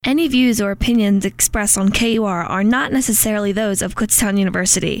Any views or opinions expressed on KUR are not necessarily those of Kutztown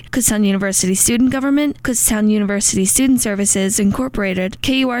University, Kutztown University Student Government, Kutztown University Student Services Incorporated,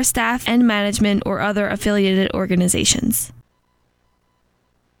 KUR staff and management, or other affiliated organizations.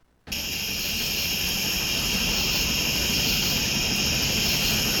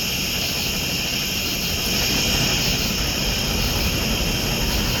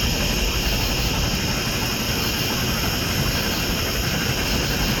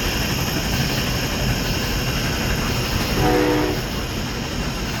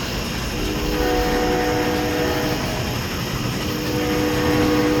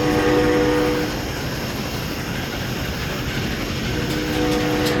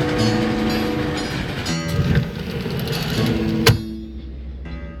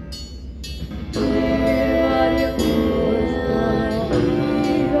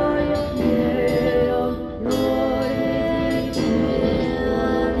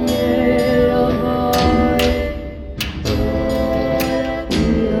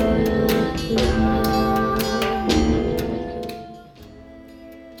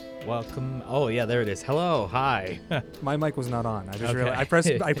 Welcome. Oh yeah, there it is. Hello, hi. My mic was not on. I just Okay.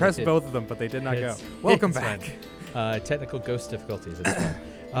 realized I pressed both of them, but they did not go. Welcome it's back. fine. Technical ghost difficulties. It's fine.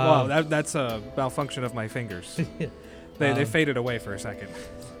 Wow, that's a malfunction of my fingers. They faded away for a second.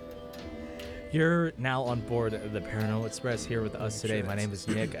 You're now on board the Paranormal Express here with us today. Sure My is. name is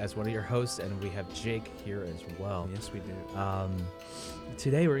Nick as one of your hosts, and we have Jake here as well. Yes, we do.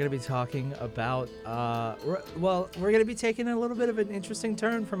 Today we're going to be talking about, we're going to be taking a little bit of an interesting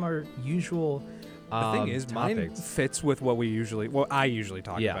turn from our usual The thing is, mine topics. fits with what I usually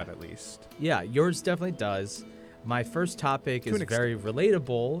talk Yeah. about at least. Yeah, yours definitely does. My first topic To is an very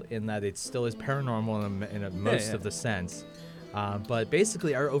relatable in that it still is paranormal in most yeah. of the sense. But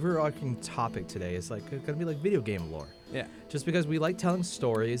basically, our overarching topic today is going to be like video game lore. Yeah. Just because we like telling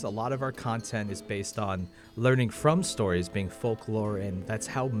stories, a lot of our content is based on learning from stories, being folklore, and that's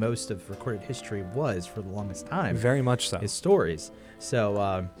how most of recorded history was for the longest time. Very much so. Is stories.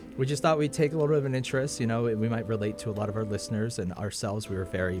 So we just thought we'd take a little bit of an interest. You know, we might relate to a lot of our listeners and ourselves. We were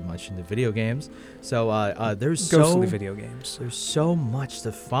very much into video games. So there's Ghostly video games. there's so much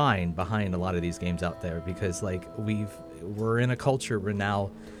to find behind a lot of these games out there because like we're in a culture where now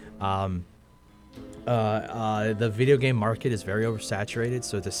the video game market is very oversaturated.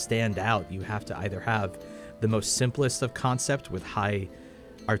 So to stand out, you have to either have the most simplest of concept with high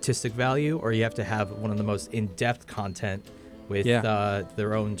artistic value, or you have to have one of the most in-depth content with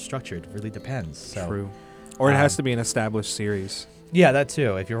their own structure. It really depends. So, True. Or it has to be an established series. yeah, that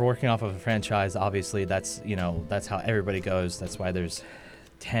too. If you're working off of a franchise, obviously that's how everybody goes. That's why there's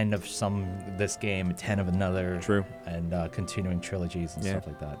 10 of this game, 10 of another. True. And continuing trilogies and Yeah. stuff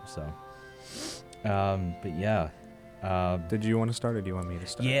like that. So, but yeah. Did you want to start or do you want me to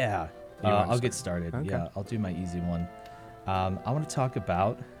start? Yeah. You wanna I'll get start? started. Okay. Yeah, I'll do my easy one. I want to talk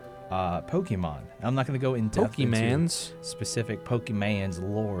about Pokemon. I'm not going to go in depth into Pokemans. specific Pokemon's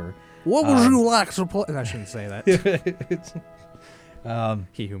lore. What would you like to play? I shouldn't say that.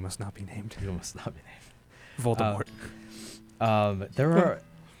 He who must not be named. You must not be Voldemort. There are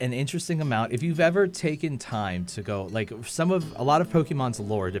an interesting amount. If you've ever taken time to go, like a lot of Pokemon's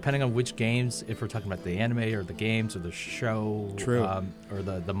lore, depending on which games, if we're talking about the anime or the games or the show, True. Or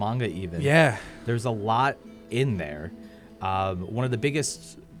the manga even. Yeah. There's a lot in there. One of the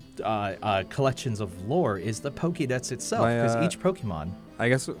biggest collections of lore is the Pokédex itself, because each Pokemon. I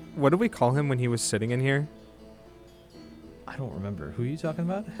guess, what did we call him when he was sitting in here? I don't remember. Who are you talking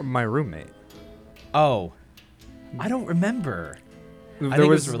about? My roommate. Oh, I don't remember. I think it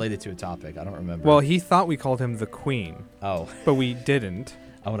was related to a topic. I don't remember. Well, he thought we called him the Queen, oh, but we didn't.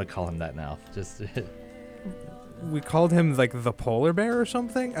 I want to call him that now. Just. We called him like the polar bear or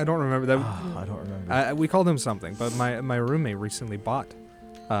something. I don't remember that. I don't remember. We called him something, but my roommate recently bought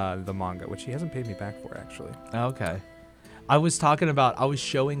the manga, which he hasn't paid me back for actually. Okay. I was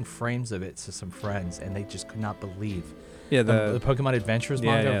showing frames of it to some friends, and they just could not believe. Yeah, The Pokemon Adventures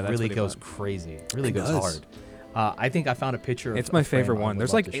Yeah, manga yeah, that's really what he goes bought. crazy. It really It goes does. hard. I think I found a picture of it's my a frame favorite I one. would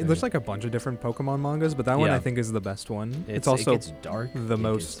There's love to show there's you. like a bunch of different Pokemon mangas, but that one Yeah. I think is the best one. It's It also gets dark. the It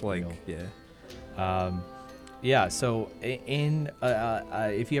most gets like real. Yeah, so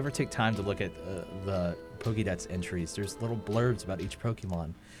if you ever take time to look at the Pokédex entries, there's little blurbs about each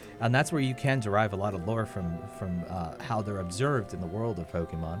Pokemon. And that's where you can derive a lot of lore from how they're observed in the world of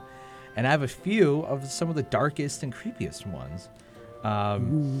Pokemon. And I have a few of some of the darkest and creepiest ones.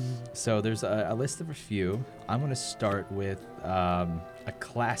 So there's a list of a few. I'm going to start with a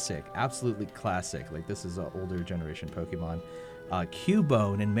classic, absolutely classic. Like this is an older generation Pokemon.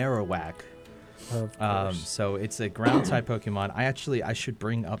 Cubone and Marowak. Of course. So it's a ground type Pokemon. I should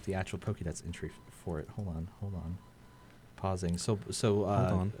bring up the actual Pokédex entry for it. Hold on. Pausing. So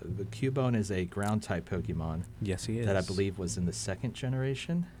on. the Cubone is a ground type Pokemon Yes, he is. that I believe was in the second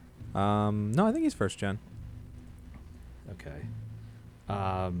generation. No, I think he's first gen. Okay.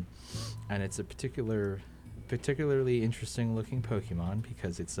 And it's a particularly interesting looking Pokemon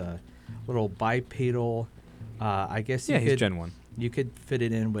because it's a little bipedal. I guess Yeah, you he's could, Gen 1. you could fit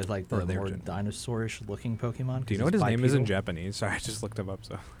it in with like the Or their more gen. dinosaurish looking Pokemon. Do you 'cause know what it's his name is in bipedal. Japanese? Sorry, I just looked him up.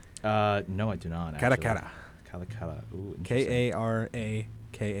 So No, I do not. Karakara. Karakara. Ooh, interesting.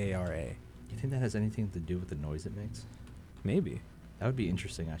 K-A-R-A-K-A-R-A. You think that has anything to do with the noise it makes? Maybe. That would be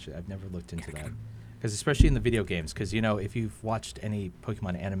interesting, actually. I've never looked into that. Because especially in the video games, because, you know, if you've watched any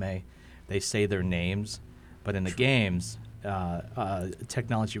Pokemon anime, they say their names. But in the games,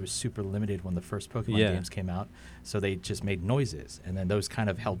 technology was super limited when the first Pokemon games came out. So they just made noises. And then those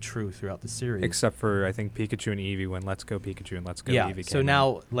kind of held true throughout the series. Except for, I think, Pikachu and Eevee when Let's Go Pikachu and Let's Go Eevee came so out.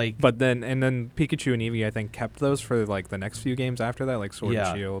 now, like... But then Pikachu and Eevee, I think, kept those for, like, the next few games after that, like Sword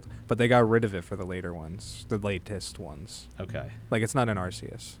and Shield. But they got rid of it for the later ones, the latest ones. Okay. Like, it's not an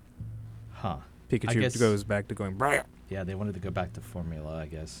Arceus. Huh. Pikachu goes back to going... Yeah, they wanted to go back to formula, I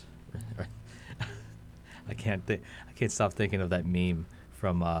guess. I can't stop thinking of that meme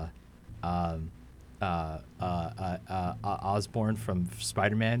from Osborn from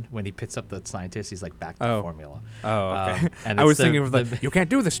Spider-Man when he picks up the scientist. He's like, back to formula. Oh, okay. And I was it's thinking of you can't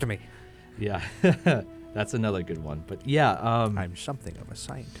do this to me. Yeah, that's another good one. But yeah, I'm something of a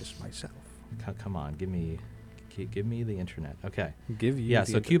scientist myself. Come on, give me the internet. Okay. Give you. Yeah.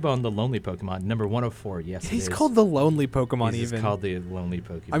 So Cubone, the lonely Pokemon, number 104. Yes, he's it is. called the lonely Pokemon. He's even called the lonely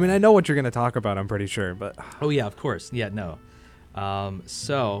Pokemon. I mean, I know what you're gonna talk about. I'm pretty sure, but oh yeah, of course. Yeah, no.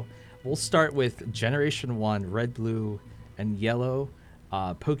 So we'll start with Generation 1, Red, Blue, and Yellow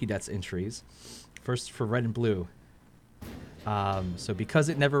Pokédex entries. First for Red and Blue. So because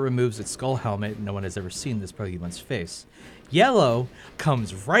it never removes its skull helmet, no one has ever seen this Pokemon's face. Yellow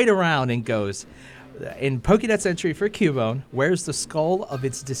comes right around and goes, in Pokédex entry for Cubone, wears the skull of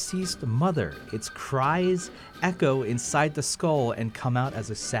its deceased mother. Its cries echo inside the skull and come out as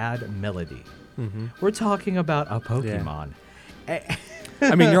a sad melody. mm-hmm. We're talking about a Pokemon.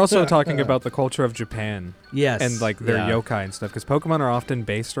 I mean, you're also talking about the culture of Japan. Yes. And like their yeah. yokai and stuff, because Pokemon are often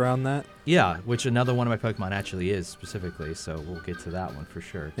based around that. Yeah, which another one of my Pokemon actually is specifically, so we'll get to that one for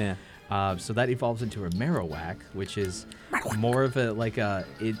sure. Yeah. So that evolves into a Marowak, which is more of a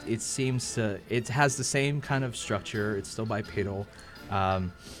it seems to, it has the same kind of structure. It's still bipedal,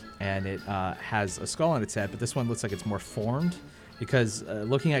 and it has a skull on its head, but this one looks like it's more formed because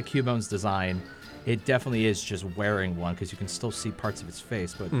looking at Cubone's design, it definitely is just wearing one because you can still see parts of its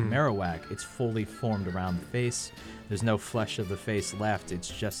face. But Marowak, it's fully formed around the face. There's no flesh of the face left. It's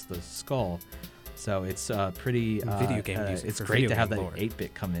just the skull. So it's pretty. Video game music it's for great to video have game that lore.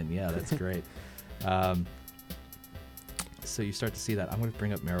 8-bit come in. Yeah, that's great. So you start to see that. I'm going to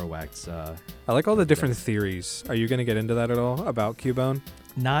bring up Marowak's. I like all the different theories. Are you going to get into that at all about Cubone?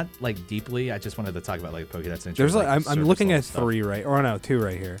 Not like deeply. I just wanted to talk about like Pokédex entries. There's like I'm surface looking level at stuff. 3 right, or no, 2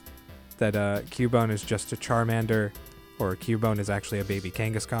 right here. That Cubone is just a Charmander, or Cubone is actually a baby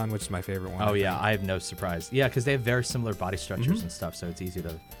Kangaskhan, which is my favorite one. Oh I yeah, think. I have no surprise. Yeah, because they have very similar body structures and stuff, so it's easy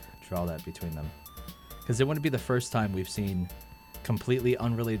to draw that between them. Because it wouldn't be the first time we've seen completely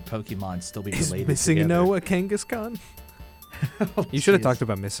unrelated Pokemon still be Is related Missing together. No a Kangaskhan? Oh, You should have jeez. talked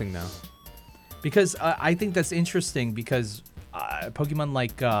about Missing No. Because I think that's interesting because Pokemon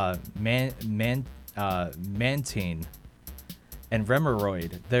like Mantine and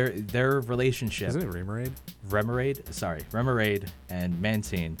Remoraid, their relationship. Isn't it Remoraid? Remoraid and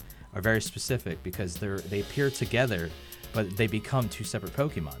Mantine are very specific because they appear together, but they become 2 separate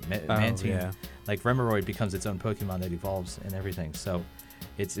Pokemon. Mantine, yeah. like Remoraid, becomes its own Pokemon that evolves and everything. So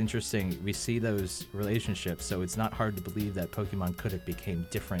it's interesting. We see those relationships, so it's not hard to believe that Pokemon could have became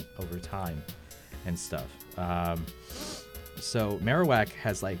different over time and stuff. So Marowak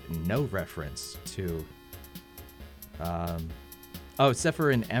has like no reference to except for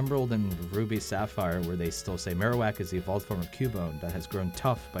in Emerald and Ruby Sapphire, where they still say Marowak is the evolved form of Cubone that has grown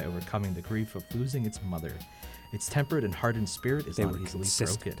tough by overcoming the grief of losing its mother. Its tempered and hardened spirit is not easily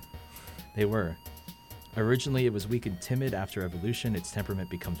broken. They were. Originally, it was weak and timid. After evolution, its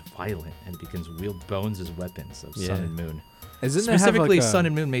temperament becomes violent and it begins to wield bones as weapons of Sun and Moon. Specifically, Sun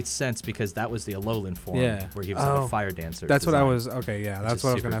and Moon made sense because that was the Alolan form, where he was like a fire dancer. That's design. what I was. Okay, yeah, that's is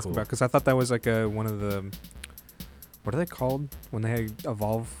what I was super gonna ask cool. about because I thought that was like one of the. What are they called when they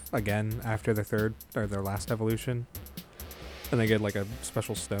evolve again after their third or their last evolution, and they get like a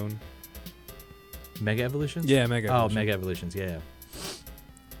special stone? Mega evolutions? Yeah, Mega. Oh, Evolution. Mega evolutions. Yeah.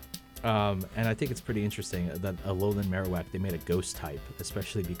 And I think it's pretty interesting that Alolan Marowak, they made a ghost type,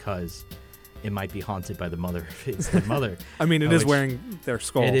 especially because it might be haunted by the mother. It's the mother. I mean, it is wearing their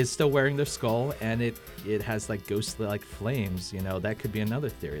skull. It is still wearing their skull, and it has like ghost-like flames. You know, that could be another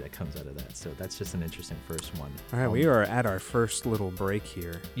theory that comes out of that. So that's just an interesting first one. All right, we are at our first little break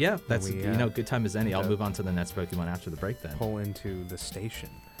here. Yeah, that's good time as any. I'll move on to the next Pokemon after the break then. Pull into the station.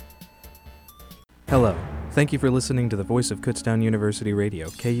 Hello. Thank you for listening to the voice of Kutztown University Radio,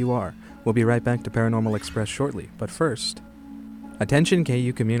 KUR. We'll be right back to Paranormal Express shortly, but first, attention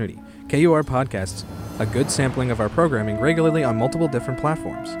KU community. KUR podcasts a good sampling of our programming regularly on multiple different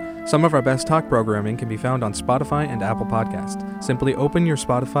platforms. Some of our best talk programming can be found on Spotify and Apple Podcasts. Simply open your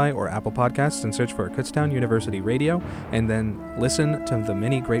Spotify or Apple Podcasts and search for Kutztown University Radio, and then listen to the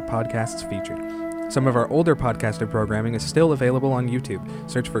many great podcasts featured. Some of our older podcasted programming is still available on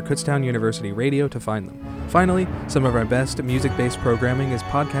YouTube. Search for Kutztown University Radio to find them. Finally, some of our best music-based programming is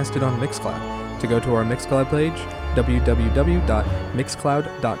podcasted on Mixcloud. To go to our Mixcloud page,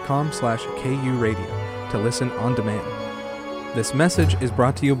 www.mixcloud.com/KU Radio to listen on demand. This message is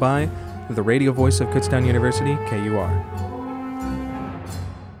brought to you by the radio voice of Kutztown University, KUR.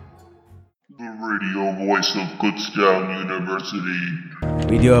 The radio voice of Kutztown University.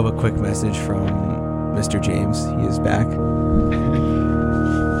 We do have a quick message from Mr. James. He is back.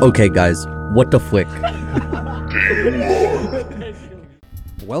 Okay, guys, what the flick?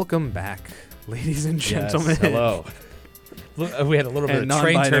 Welcome back, ladies and gentlemen. Yes, hello. We had a little bit And of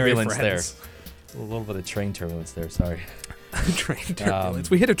train non-binary turbulence friends. there. A little bit of train turbulence there, sorry. Train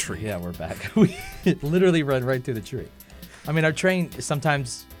turbulence. We hit a tree. Yeah, we're back. We literally run right through the tree. I mean, our train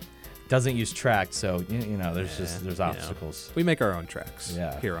sometimes doesn't use tracks, so there's obstacles. We make our own tracks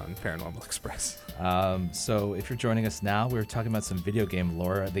here on Paranormal Express. So if you're joining us now, we're talking about some video game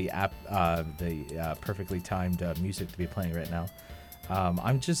lore, the perfectly timed music to be playing right now.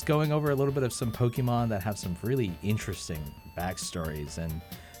 I'm just going over a little bit of some Pokemon that have some really interesting backstories, and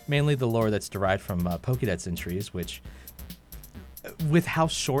mainly the lore that's derived from Pokédex entries, which, with how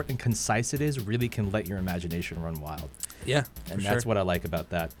short and concise it is, really can let your imagination run wild. Yeah, and that's what I like about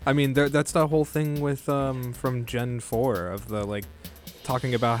that. I mean, that's the whole thing with from Gen 4 of the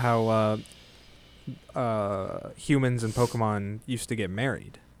talking about how humans and Pokemon used to get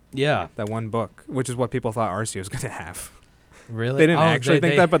married. Yeah, that one book, which is what people thought Arceus was going to have. Really? They didn't actually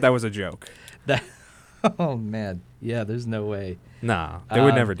think that, but that was a joke. Oh man, yeah. There's no way. Nah, they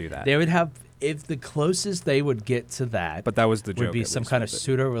would never do that. They would have, if the closest they would get to that. But that was the joke. Would be some kind of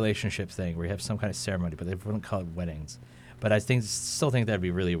pseudo relationship thing where you have some kind of ceremony, but they wouldn't call it weddings. But I still think that'd be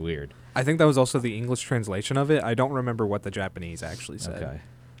really weird. I think that was also the English translation of it. I don't remember what the Japanese actually said. Okay.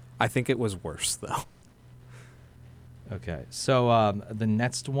 I think it was worse though. Okay, so the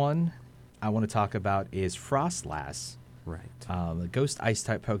next one I want to talk about is Frostlass. Right. The Ghost Ice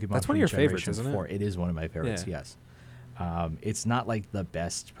type Pokemon. That's one of your favorites, isn't it? 4. It is one of my favorites. Yeah. Yes. It's not like the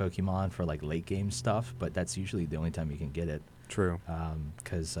best Pokemon for like late game stuff, but that's usually the only time you can get it. True.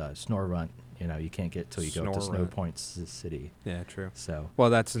 Because Snorunt, you can't get till you go to Snow Point City. Yeah, true. So. Well,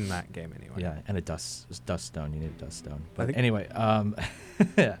 that's in that game anyway. Yeah, and a Dust Stone. You need a Dust Stone. But anyway,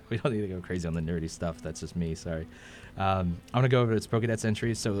 we don't need to go crazy on the nerdy stuff. That's just me. Sorry. I'm gonna go over its Pokédex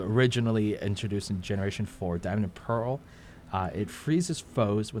entries. So originally introduced in Generation 4, Diamond and Pearl. It freezes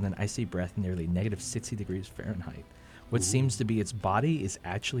foes with an icy breath nearly negative 60 degrees Fahrenheit. What seems to be its body is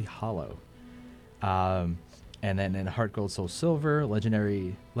actually hollow. And then in Heart Gold Soul Silver,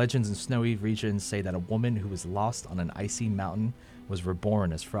 legends in snowy regions say that a woman who was lost on an icy mountain was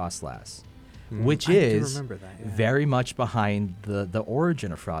reborn as Frostlass, which is very much behind the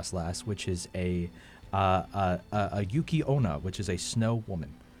origin of Frostlass, which is a Yuki Onna, which is a snow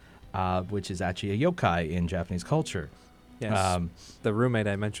woman, which is actually a yokai in Japanese culture. Yes. The roommate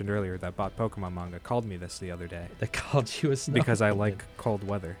I mentioned earlier that bought Pokemon manga called me this the other day. They called you a snow because I like cold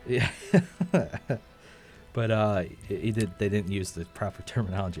weather. Yeah. But they didn't use the proper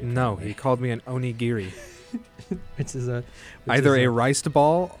terminology. No, he called me an onigiri. Which is either a rice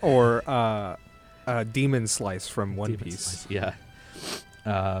ball or a demon slice from One Piece. Yeah.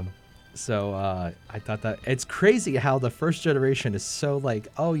 So I thought that it's crazy how the first generation is so like,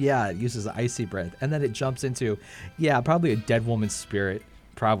 oh yeah, it uses icy breath, and then it jumps into, probably a dead woman's spirit,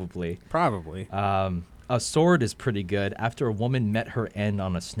 probably. A sword is pretty good. After a woman met her end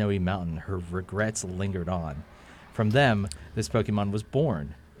on a snowy mountain, her regrets lingered on. From them, this Pokemon was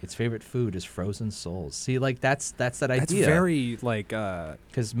born. Its favorite food is frozen souls. See, that's that idea. That's very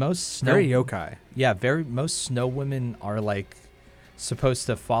because most very yokai. Yeah, most snow women are supposed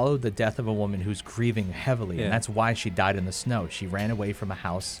to follow the death of a woman who's grieving heavily, and that's why she died in the snow. She ran away from a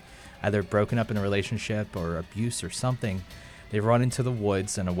house, either broken up in a relationship or abuse or something, They run into the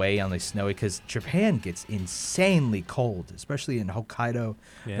woods and away on the snowy, because Japan gets insanely cold, especially in Hokkaido,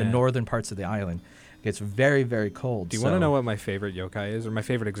 the Yeah. northern parts of the island. It gets very, very cold. Do you want to know what my favorite yokai is, or my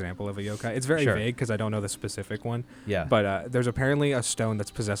favorite example of a yokai? It's very Sure. vague because I don't know the specific one. Yeah. But there's apparently a stone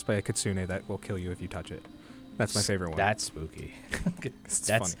that's possessed by a kitsune that will kill you if you touch it. That's my favorite one. That's spooky. It's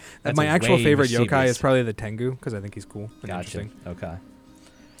that's funny. that's My actual way favorite yokai mischievous. is probably the Tengu because I think he's cool and Gotcha. interesting. Okay.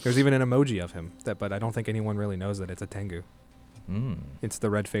 There's even an emoji of him, but I don't think anyone really knows that it's a Tengu. Mm. It's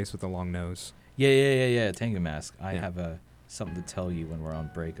the red face with the long nose. Yeah. Tengu mask. I Yeah. have something to tell you when we're on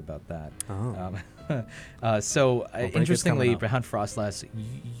break about that. Oh. So break is coming interestingly, up. behind Frostlass,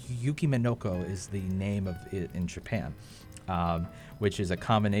 Yuki Minoko is the name of it in Japan, which is a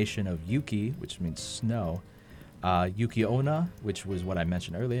combination of Yuki, which means snow, Yuki Onna, which was what I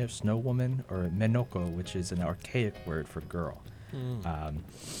mentioned earlier, snow woman, or Minoko, which is an archaic word for girl.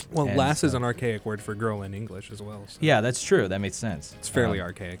 Well, and lass is so- an archaic word for girl in English as well. So Yeah, that's true. That makes sense. it's fairly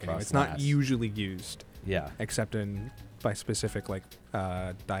archaic. Anyway. It's not Frostlass. usually used Yeah. except by specific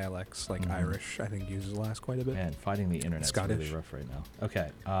dialects, like Mhm. Irish. I think uses lass quite a bit. Man, fighting the internet's Scottish. really rough right now. Okay.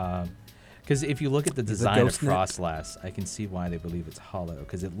 Because if you look at the He's a design of ghost net. Frostlass, I can see why they believe it's hollow.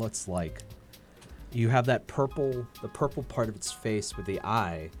 Because it looks like you have that the purple part of its face with the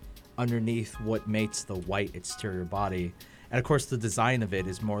eye underneath what makes the white exterior body. And of course, the design of it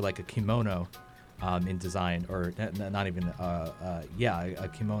is more like a kimono in design, or not even, a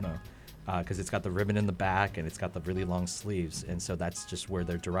kimono. Because it's got the ribbon in the back and it's got the really long sleeves. And so that's just where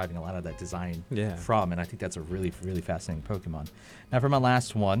they're deriving a lot of that design Yeah. from. And I think that's a really, really fascinating Pokemon. Now, for my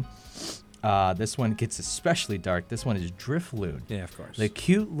last one, this one gets especially dark. This one is Drifloon. Yeah, of course. The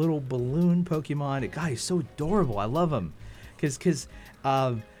cute little balloon Pokemon. God, he's so adorable. I love him. Because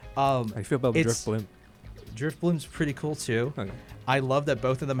How do you feel about it's- Driftbloom? Drifloon's pretty cool too. Okay. I love that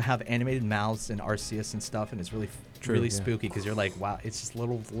both of them have animated mouths and Arceus and stuff, and it's really True, really yeah. spooky because you're like, wow, it's just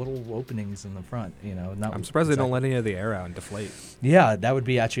little openings in the front, you know. Not I'm surprised they don't exactly- let any of the air out and deflate. Yeah, that would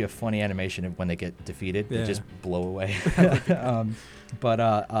be actually a funny animation when they get defeated. They Yeah. just blow away. But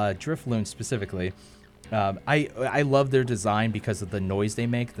Drifloon specifically, I love their design because of the noise they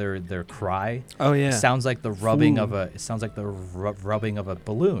make. Their cry. Oh yeah. Sounds like the rubbing Foo. of a. It sounds like the rubbing of a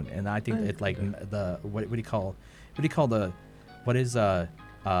balloon, and I think I it like get the what do you call what is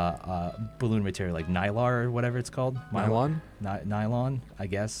balloon material, like Nylar or whatever it's called? Nylon? Nylon, I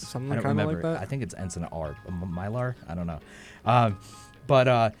guess. Something I don't kinda like remember. that? I think it's ends in an R. Mylar? I don't know.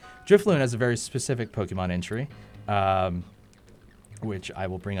 But Drifloon has a very specific Pokemon entry, which I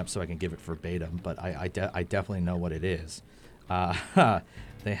will bring up so I can give it verbatim, but I definitely know what it is.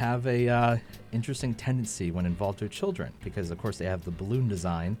 They have a interesting tendency when involved with children because, of course, they have the balloon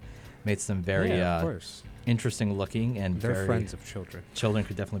design. Makes them very yeah, of course. interesting looking, and They're very, friends of children. children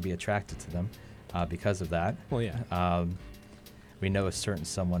could definitely be attracted to them because of that. Well, yeah. We know a certain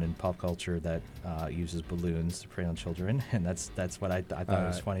someone in pop culture that uses balloons to prey on children, and that's what I thought it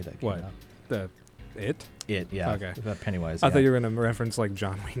was funny that came what? out. It? Yeah. Okay. Pennywise. I yeah. thought you were going to reference like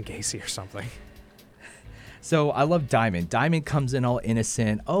John Wayne Gacy or something. So I love Diamond. Diamond comes in all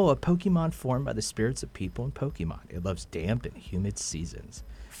innocent. Oh, a Pokemon formed by the spirits of people and Pokemon. It loves damp and humid seasons.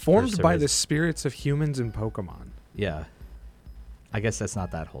 Formed by Pursuers. the spirits of humans and Pokemon. Yeah. I guess that's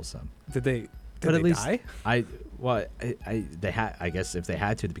not that wholesome. Did they But at least die? I guess if they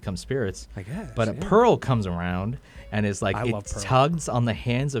had to become spirits. I guess. But a yeah. Pearl comes around and is like I love it Pearl. tugs on the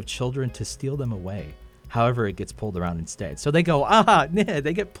hands of children to steal them away. However, it gets pulled around instead. So they go,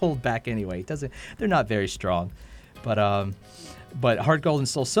 they get pulled back anyway. They're not very strong. But Heart Gold and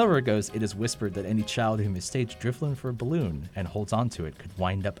Soul Silver goes, it is whispered that any child who mistakes Drifloon for a balloon and holds onto it could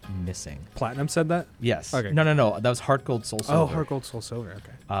wind up missing. Platinum said that? Yes. Okay. No. That was Heart Gold, Soul Silver. Oh, Heart Gold, Soul Silver.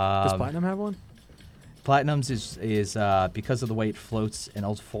 Okay. Does Platinum have one? Platinum's is because of the way it floats, an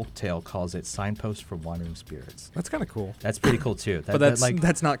old folktale calls it signpost for wandering spirits. That's kind of cool. That's pretty cool too. But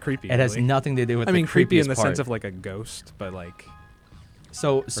that's not creepy. it has really. nothing to do with I mean, the creepy in creepiest the part. sense of like a ghost, but like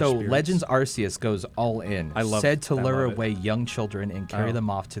So spirits. Legends Arceus goes all in. I love- said to I lure love it. away young children and carry Oh.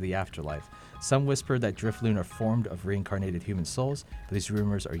 them off to the afterlife. Some whisper that Drifloon are formed of reincarnated human souls, but these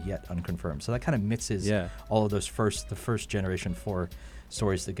rumors are yet unconfirmed. So that kind of mixes Yeah. all of those the first generation 4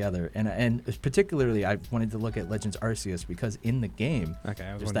 stories together. And particularly I wanted to look at Legends Arceus because in the game okay.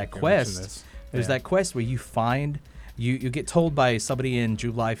 I was there's wondering that if you mentioned quest. this. There's Yeah. that quest where you find you get told by somebody in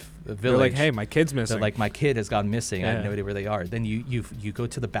Jubilife They're Village. like, hey, my kid's missing. They're like, my kid has gone missing. I have Yeah. no idea where they are. Then you go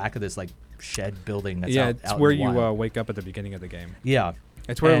to the back of this like shed building that's yeah, out, it's out where in the you wild. wake up at the beginning of the game. Yeah,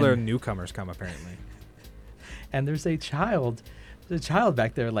 It's where And- the newcomers come, apparently. and there's a child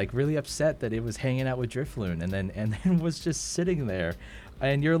back there like really upset that it was hanging out with Drifloon and then was just sitting there,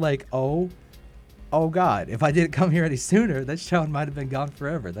 and you're like, oh oh God, if I didn't come here any sooner, that child might have been gone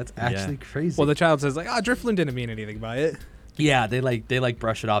forever. That's actually crazy. Well, the child says like, Drifloon didn't mean anything by it. Yeah, they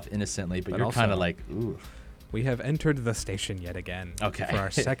brush it off innocently, but you're also- kind of like, ooh. We have entered the station yet again. Okay. For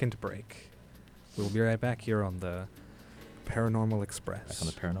our second break. We'll be right back here on the Paranormal Express. Back on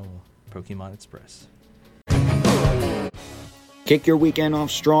the Paranormal Pokemon Express. Kick your weekend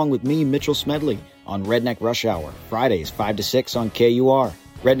off strong with me, Mitchell Smedley, on Redneck Rush Hour, Fridays 5 to 6 on KUR.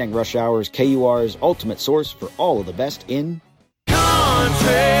 Redneck Rush Hour is KUR's ultimate source for all of the best in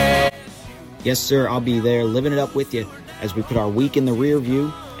country. Yes, sir, I'll be there living it up with you as we put our week in the rear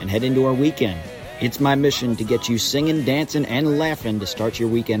view and head into our weekend. It's my mission to get you singing, dancing, and laughing to start your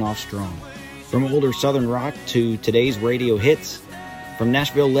weekend off strong. From older Southern rock to today's radio hits, from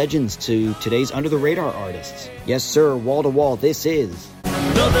Nashville legends to today's under-the-radar artists. Yes, sir, wall to wall, this is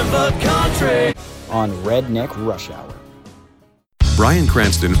nothing but country on Redneck Rush Hour. Brian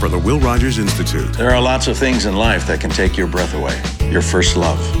Cranston for the Will Rogers Institute. There are lots of things in life that can take your breath away. Your first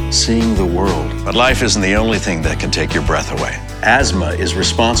love, seeing the world. But life isn't the only thing that can take your breath away. Asthma is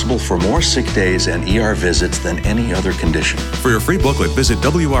responsible for more sick days and ER visits than any other condition. For your free booklet, visit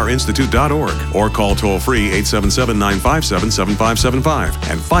wrinstitute.org or call toll-free 877-957-7575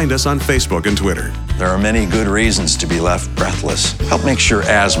 and find us on Facebook and Twitter. There are many good reasons to be left breathless. Help make sure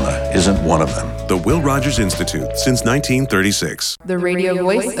asthma isn't one of them. The Will Rogers Institute, since 1936. The radio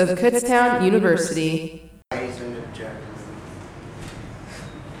voice of Kutztown University.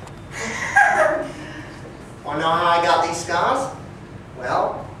 Want to know how I got these scars?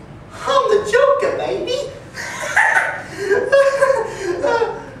 Well, I'm the Joker, baby.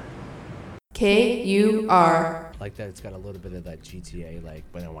 KUR. Like that, it's got a little bit of that GTA, like,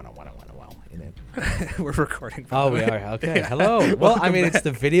 in it. We're recording. Oh, we are. Okay. Hello. Well, I mean, it's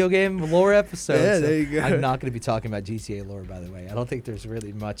the video game lore episode. Yeah, so there you go. I'm not going to be talking about GTA lore, by the way. I don't think there's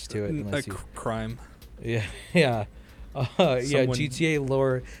really much to it unless you. Crime. Yeah. Yeah. Yeah, Someone- GTA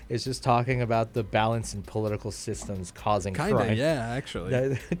lore is just talking about the balance in political systems causing Kinda, crime. yeah, actually.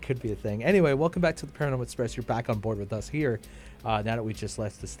 That could be a thing. Anyway, welcome back to the Paranormal Express. You're back on board with us here. Now that we just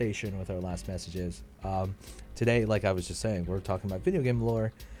left the station with our last messages. Today, like I was just saying, we're talking about video game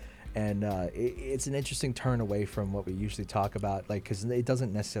lore. And it's an interesting turn away from what we usually talk about, like, because it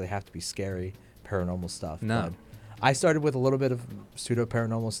doesn't necessarily have to be scary paranormal stuff. No. But I started with a little bit of pseudo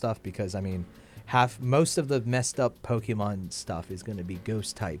paranormal stuff because, I mean, most of the messed up Pokemon stuff is going to be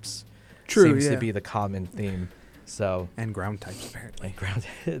ghost types. True, Seems yeah. to be the common theme. So And ground types, apparently.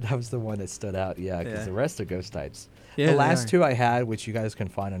 that was the one that stood out, yeah, because Yeah. the rest are ghost types. Yeah, the they last are. two I had, which you guys can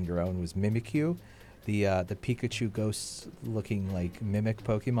find on your own, was Mimikyu, the Pikachu ghost-looking like mimic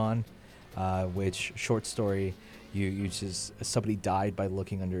Pokemon. Which short story, you just somebody died by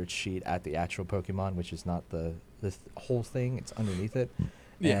looking under its sheet at the actual Pokemon, which is not the whole thing; it's underneath it.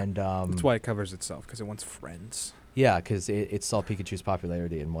 Yeah, And that's why it covers itself, because it wants friends. yeah, because it saw Pikachu's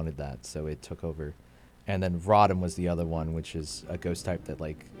popularity and wanted that, so it took over. And then Rotom was the other one, which is a ghost type that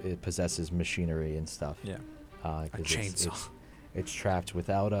like it possesses machinery and stuff. Yeah. 'cause A chainsaw. It's trapped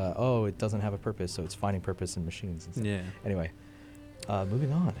without it doesn't have a purpose, so it's finding purpose in machines and stuff. Yeah. Anyway,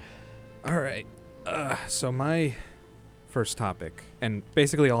 moving on. All right. So my first topic, and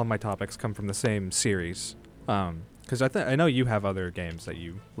basically all of my topics come from the same series, because I know you have other games that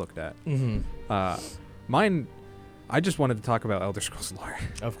you looked at. Mm-hmm. Mine, I just wanted to talk about Elder Scrolls lore.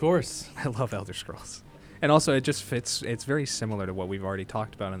 Of course. I love Elder Scrolls, and also it just fits. It's very similar to what we've already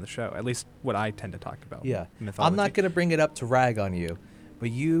talked about in the show. At least what I tend to talk about. Yeah. Mythology. I'm not going to bring it up to rag on you,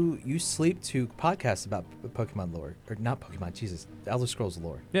 but you sleep to podcasts about Pokemon lore. Or not Pokemon, Jesus. Elder Scrolls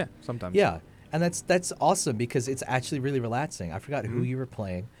lore. Yeah, sometimes. Yeah. And that's awesome because it's actually really relaxing. I forgot who you were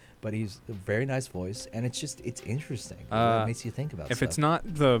playing, but he's a very nice voice, and it's interesting. It makes you think about If stuff. it's not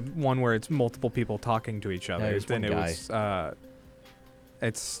the one where it's multiple people talking to each other, there's then one it guy. was.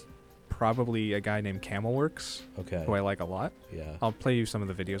 It's probably a guy named Camelworks, Okay. who I like a lot. Yeah. I'll play you some of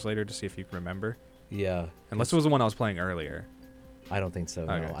the videos later to see if you can remember. Yeah. Unless it was the one I was playing earlier. I don't think so.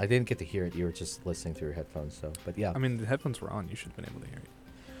 Okay. No, I didn't get to hear it. You were just listening through your headphones. So, but yeah. I mean, the headphones were on. You should have been able to hear it.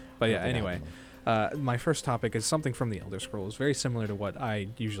 But yeah, I don't think I anyway. have My first topic is something from the Elder Scrolls, very similar to what I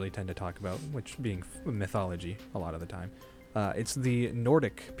usually tend to talk about, which being mythology a lot of the time. It's the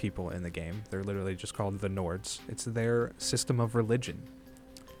Nordic people in the game. They're literally just called the Nords. It's their system of religion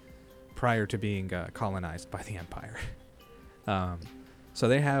prior to being colonized by the Empire. So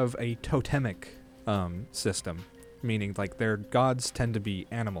they have a totemic system, meaning like their gods tend to be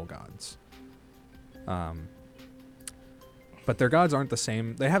animal gods. But their gods aren't the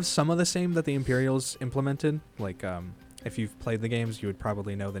same. They have some of the same that the Imperials implemented. Like, if you've played the games, you would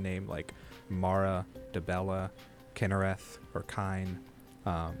probably know the name like Mara, Dibella, Kinnereth, or Kine.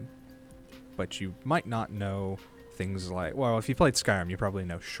 but you might not know things like, well, if you played Skyrim, you probably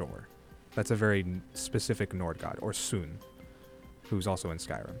know Shor. That's a very specific Nord god, or Sun, who's also in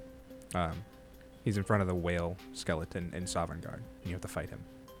Skyrim. He's in front of the whale skeleton in Sovngarde, and you have to fight him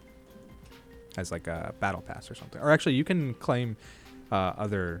as like a battle pass or something. Or actually, you can claim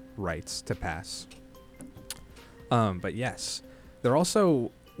other rights to pass. But yes, they're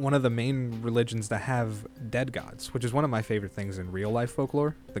also one of the main religions that have dead gods, which is one of my favorite things in real life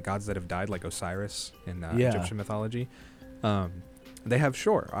folklore. The gods that have died, like Osiris in Egyptian mythology. They have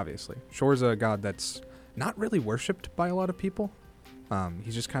Shor, obviously. Shor's a god that's not really worshipped by a lot of people.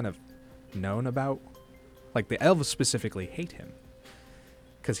 He's just kind of known about. Like, the elves specifically hate him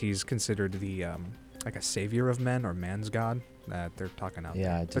because he's considered the like a savior of men, or man's god. That they're talking out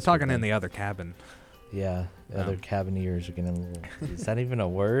there. They're talking in the other cabin. Yeah, the other cabineers are getting a little... Is that even a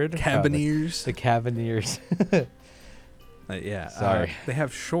word? Cabineers? The cabineers. Yeah. Sorry. They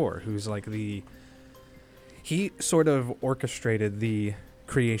have Shor, who's like the... He sort of orchestrated the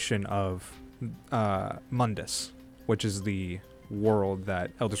creation of Mundus, which is the world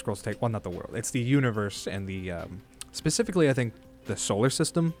that Elder Scrolls take... Well, not the world. It's the universe and the... specifically, I think, the solar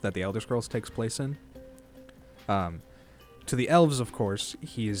system that the Elder Scrolls takes place in. To the elves, of course,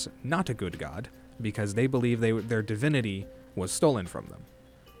 he is not a good god, because they believe their divinity was stolen from them,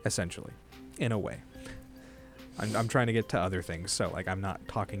 essentially, in a way. I'm trying to get to other things, so like I'm not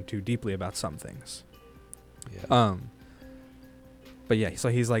talking too deeply about some things. Yeah. But yeah, so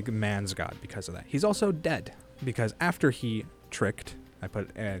he's like man's god because of that. He's also dead because after he tricked, I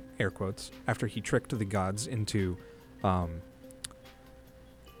put air quotes, after he tricked the gods into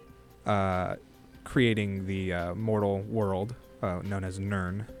creating the mortal world known as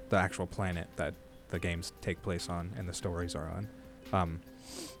Nirn, the actual planet that the games take place on and the stories are on.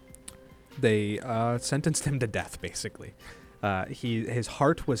 They sentenced him to death, basically. His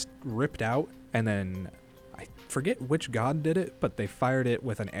heart was ripped out, and then I forget which god did it, but they fired it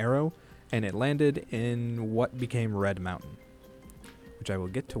with an arrow, and it landed in what became Red Mountain, which I will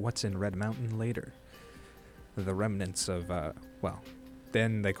get to what's in Red Mountain later. The remnants of,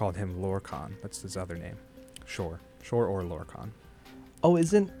 then they called him Lorkhan. That's his other name. Shor or Lorkhan. Oh,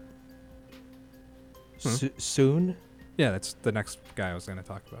 isn't... Soon? Yeah, that's the next guy I was going to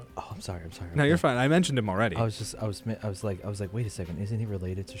talk about. Oh, I'm sorry. No, you're fine. I mentioned him already. I was like, wait a second. Isn't he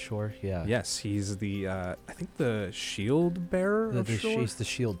related to Shor? Yeah. Yes, he's the, I think the shield bearer of Shor? He's the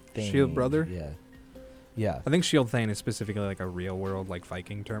shield thing. Shield brother? Yeah. I think shield thane is specifically like a real world, like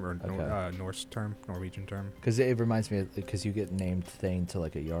Viking term or Norse term, Norwegian term. Because it reminds me of, because you get named thane to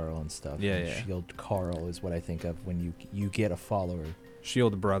like a jarl and stuff. Yeah, and yeah. Shield Carl is what I think of when you get a follower.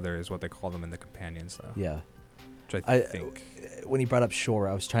 Shield brother is what they call them in the companions, though. Yeah. Which I think. When he brought up Shor,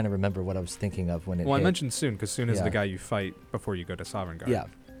 I was trying to remember what I was thinking of when it. Well, hit. I mentioned Soon because Soon is the guy you fight before you go to Sovngarde. Yeah,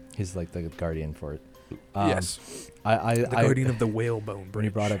 he's like the guardian for it. Yes. The guardian of the whalebone bridge. When he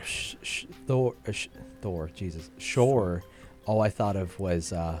brought up Thor, Jesus, Shor, all I thought of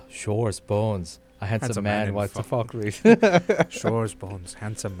was Shor's bones. A handsome man, what's a Falkreath? Shor's bones,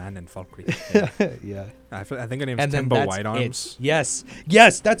 handsome man in Falkreath. Yeah. I think her name is Tenba Whitearms.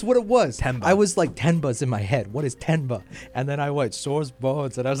 Yes, that's what it was. Tenba. I was like, Tenba's in my head. What is Tenba? And then I went, Shor's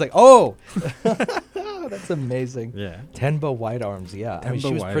bones. And I was like, oh! That's amazing. Yeah. Tenba Whitearms, yeah. I mean,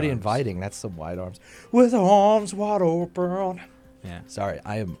 she was White pretty Arms. inviting. That's some white arms. With arms wide open. Yeah. Sorry,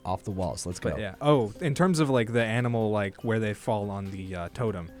 I am off the walls. Let's go. But yeah. Oh, in terms of like the animal, like where they fall on the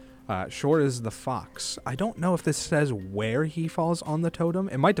totem, Shor is the fox. I don't know if this says where he falls on the totem.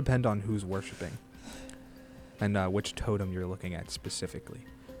 It might depend on who's worshipping and which totem you're looking at specifically.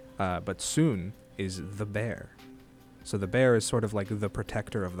 But Soon is the bear. So the bear is sort of like the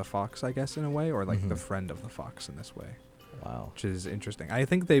protector of the fox, I guess, in a way, or like the friend of the fox in this way. Wow. Which is interesting. I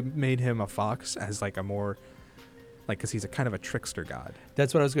think they made him a fox as like a more... Like, because he's a kind of a trickster god.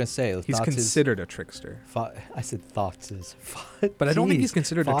 That's what I was going to say. He's considered a trickster. I said thoughts is... But I don't think he's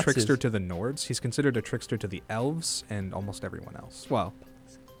considered a trickster to the Nords. He's considered a trickster to the elves and almost everyone else. Well,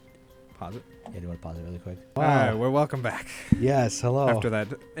 pause it. Yeah, do you want to pause it really quick? Wow. All right, we're welcome back. Yes, hello. After that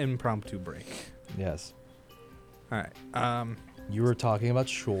impromptu break. Yes. All right. You were talking about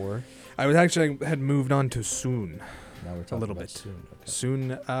Shor. I had moved on to Soon. Now we're talking a little about bit. Soon. Okay.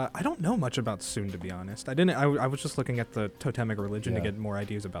 Soon, I don't know much about Soon, to be honest. I was just looking at the totemic religion to get more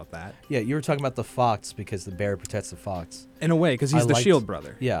ideas about that. Yeah, you were talking about the fox because the bear protects the fox. In a way, because he's the shield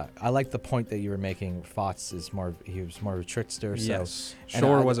brother. Yeah, I like the point that you were making. Fox is he was more of a trickster. Yes, so,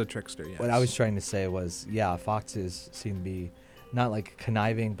 Shor was a trickster. Yes. What I was trying to say was, foxes seem to be not like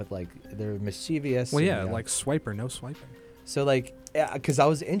conniving, but like they're mischievous. Well, yeah, like swiper, no swiping. So like, because I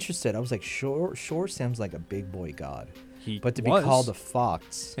was interested, I was like, Shor sounds like a big boy god. But to be was, called a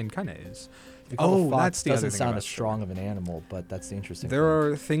fox, and kind of is. to be called a fox that's the other doesn't thing sound about as strong of an animal, but that's the interesting There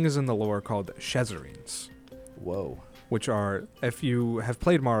thing. are things in the lore called Shezarines, Whoa. which are, if you have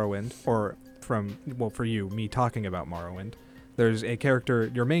played Morrowind, or for you, me talking about Morrowind, there's a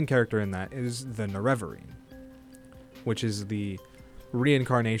character, your main character in that is the Nerevarine, which is the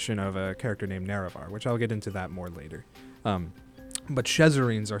reincarnation of a character named Nerevar, which I'll get into that more later. But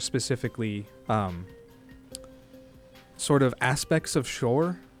Shezarines are specifically sort of aspects of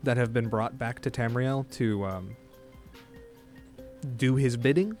Shor that have been brought back to Tamriel to do his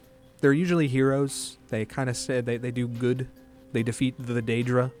bidding. They're usually heroes. They kind of say they do good. They defeat the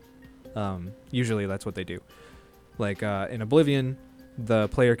Daedra. Usually that's what they do. Like in Oblivion, the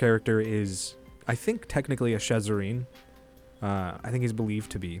player character is, I think, technically a Shezarine. I think he's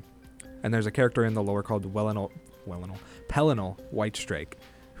believed to be. And there's a character in the lore called Pelinal Whitestrake,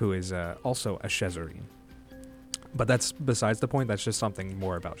 who is also a Shezarine. But that's besides the point. That's just something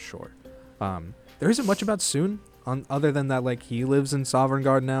more about Shor. There isn't much about Soon, other than that, like, he lives in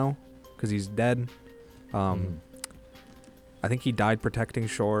Sovngarde now because he's dead. I think he died protecting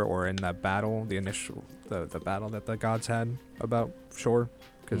Shor, or in that battle, the battle that the gods had about Shor,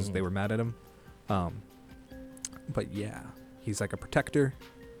 because they were mad at him. But yeah, he's like a protector.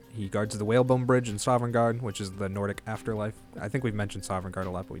 He guards the Whalebone Bridge in Sovngarde, which is the Nordic afterlife. I think we've mentioned Sovngarde a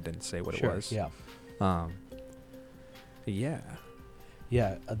lot, but we didn't say what it was. Yeah. Yeah.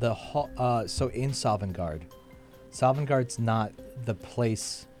 Yeah. So in Sovngarde's not the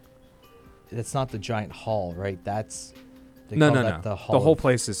place. It's not the giant hall, right? That's no. The whole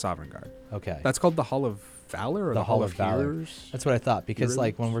place is Sovngarde. Okay. That's called the Hall of Valor, or the Hall of Valor. Heroes? That's what I thought, because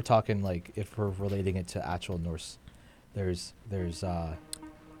like Heroes? when we're talking, like, if we're relating it to actual Norse, there's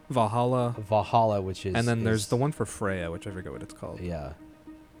Valhalla, which is, and then there's the one for Freya, which I forget what it's called. Yeah.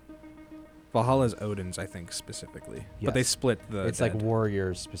 Valhalla is Odin's, I think, specifically. But they Yes. split the It's dead. like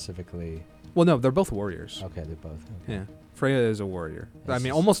warriors specifically. Well, no, they're both warriors. Okay, they're both. Okay. Yeah. Freya is a warrior. I This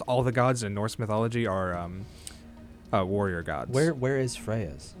mean, is- almost all the gods in Norse mythology are warrior gods. Where is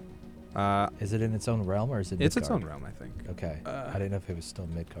Freya's? Is it in its own realm, or is it? It's its Midgard? own realm, I think. Okay. I didn't know if it was still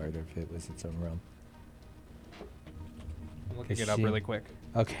Midgard or if it was its own realm. I'm looking Is it up she- really quick.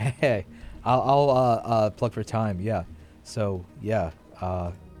 Okay. I'll plug for time. Yeah. So yeah.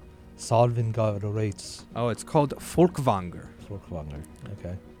 Sovngarde rates. Oh, it's called Folkvanger. Folkvanger.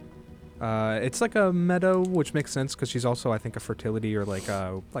 Okay. It's like a meadow, which makes sense because she's also, I think, a fertility, or like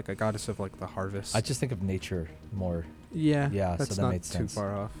a goddess of like the harvest. I just think of nature more. Yeah. Yeah. That's So that not makes too sense.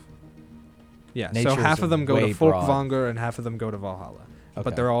 far off. Yeah. Nature so half is of them go to way broad. Folkvanger and half of them go to Valhalla. Okay.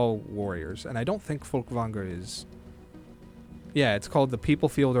 But they're all warriors, and I don't think Folkvanger is. Yeah, it's called the People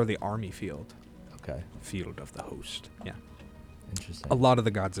Field or the Army Field. Okay. Field of the Host. Yeah. Interesting. A lot of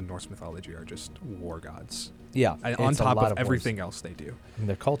the gods in Norse mythology are just war gods. Yeah. And it's on a top lot of wars. everything else they do. And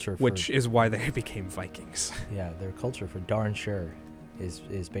their culture, Which is why they became Vikings. Yeah, their culture for darn sure is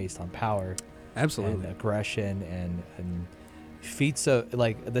based on power. Absolutely. And aggression and feats of,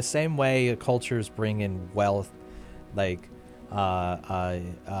 like, the same way cultures bring in wealth, like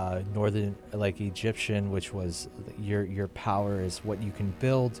northern, like Egyptian, which was your power is what you can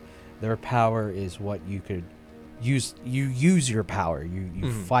build, their power is what you could use. You use your power.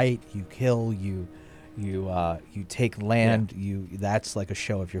 You fight, you kill, you take land. That's like a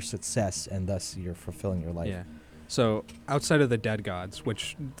show of your success, and thus you're fulfilling your life. Yeah. So outside of the dead gods,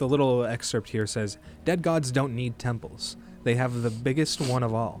 which the little excerpt here says, dead gods don't need temples. They have the biggest one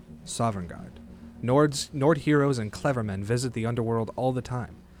of all, Sovngarde. Nord heroes and clever men visit the underworld all the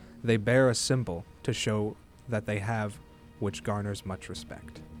time. They bear a symbol to show that they have, which garners much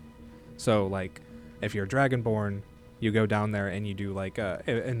respect. So, like, if you're Dragonborn, you go down there and you do, like,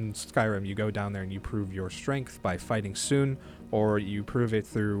 in Skyrim, you go down there and you prove your strength by fighting Soon, or you prove it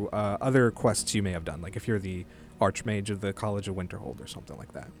through other quests you may have done, like if you're the Archmage of the College of Winterhold or something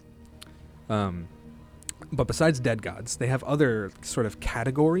like that. But besides dead gods, they have other sort of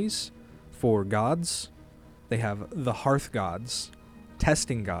categories for gods. They have the hearth gods,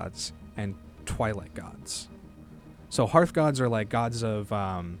 testing gods, and twilight gods. So hearth gods are like gods of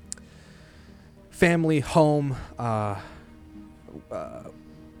family, home,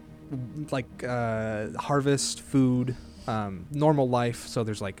 harvest, food, normal life. So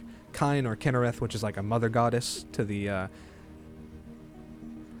there's like Kine or Kinnereth, which is like a mother goddess to the... All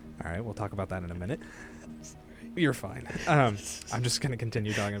right, we'll talk about that in a minute. You're fine. I'm just going to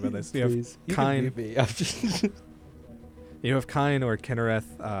continue talking about this. You have Kine. You have Kine or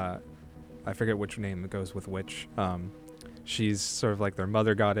Kinnereth. I forget which name goes with which. She's sort of like their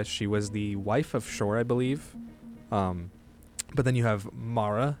mother goddess. She was the wife of Shor, I believe. But then you have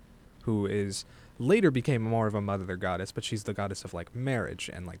Mara, who is later became more of a mother goddess, but she's the goddess of like marriage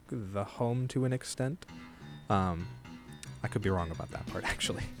and like the home to an extent. I could be wrong about that part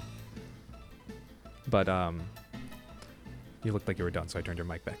actually. But you looked like you were done, so I turned your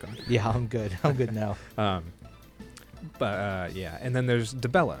mic back on. Yeah, I'm good. I'm good now. Yeah, and then there's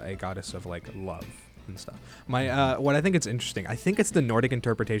Dibella, a goddess of like love and stuff. What I think it's interesting, I think it's the Nordic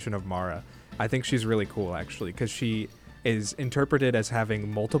interpretation of Mara. I think she's really cool actually, because she is interpreted as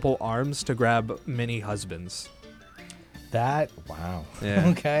having multiple arms to grab many husbands. Wow. Yeah.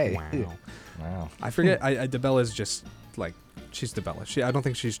 Okay. Wow. I forget. Dibella is just like, she's Dibella. I don't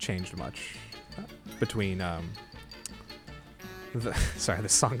think she's changed much between. Sorry,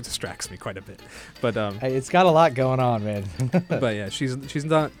 this song distracts me quite a bit, but hey, it's got a lot going on, man. But yeah, she's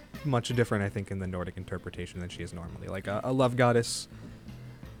not much different, I think, in the Nordic interpretation than she is normally. Like a love goddess,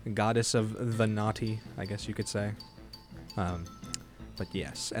 goddess of the naughty, I guess you could say. But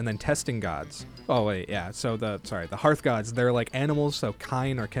yes, and then testing gods. Oh wait, yeah. So the hearth gods, they're like animals. So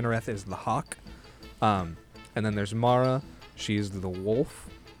Kine or Kinnereth is the hawk, and then there's Mara. She's the wolf.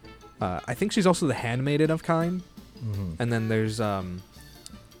 I think she's also the handmaiden of Kine. Mm-hmm. And then there's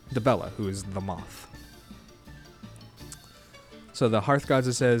Dibella, who is the moth. So the hearth gods,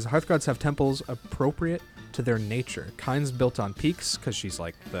 it says, hearth gods have temples appropriate to their nature. Kine's built on peaks because she's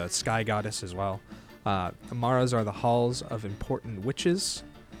like the sky goddess as well. Maras are the halls of important witches.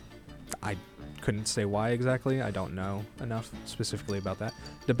 I couldn't say why exactly. I don't know enough specifically about that.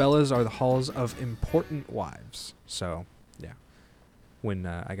 Dibellas are the halls of important wives. So, yeah. When,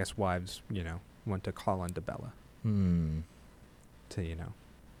 I guess, wives, want to call on Dibella. To,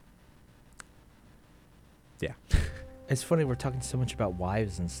 Yeah. It's funny, we're talking so much about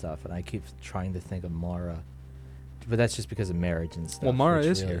wives and stuff, and I keep trying to think of Mara. But that's just because of marriage and stuff. Well, Mara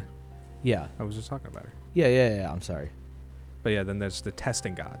is here. Yeah. I was just talking about her. Yeah, I'm sorry. But yeah, then there's the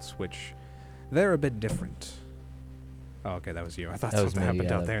testing gods, which they're a bit different. Oh, okay, that was you. I thought something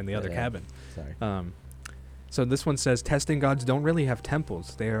happened out there in the other cabin. Sorry. So this one says, testing gods don't really have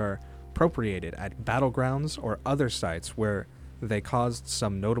temples. They are appropriated at battlegrounds or other sites where they caused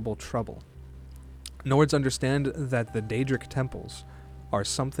some notable trouble. Nords understand that the Daedric temples are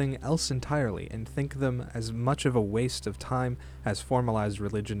something else entirely and think them as much of a waste of time as formalized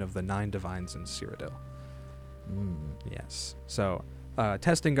religion of the 9 divines in Cyrodiil. Yes. So,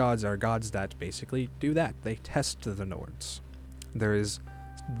 testing gods are gods that basically do that. They test the Nords. There is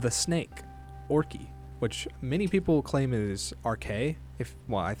the snake, Orki, which many people claim is Arkay.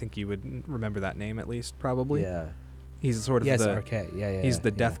 I think you would remember that name at least, probably. Yeah. He's sort of Arkay. Yeah. He's the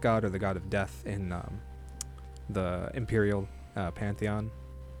death god or the god of death in the Imperial pantheon,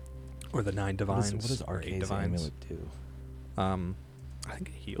 or the 9 divines. What does Arkay's amulet do? I think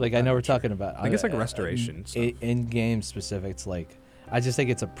it heals. Like, I know we're talking about. I guess like restoration. In game specifics, like, I just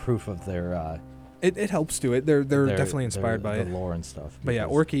think it's a proof of their. It helps to it. They're definitely inspired by the lore and stuff. But yeah,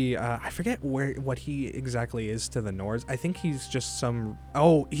 Orki, I forget what he exactly is to the Nords. I think he's just some.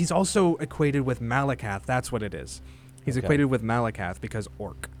 Oh, he's also equated with Malakath. That's what it is. He's equated with Malakath because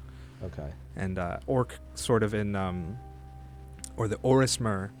orc. Okay. And orc sort of in or the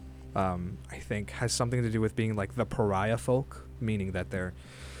Orismer, I think, has something to do with being like the pariah folk, meaning that they're.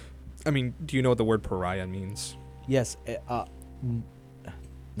 I mean, do you know what the word pariah means? Yes. It's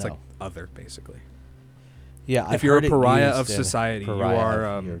like other, basically. Yeah, if you're a pariah of society, you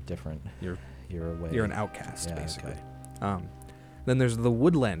are. You're different. You're an outcast, basically. Okay. Then there's the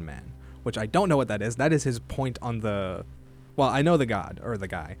Woodland Man, which I don't know what that is. That is his point on the. Well, I know the god or the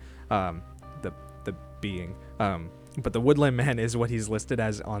guy, the being. But the Woodland Man is what he's listed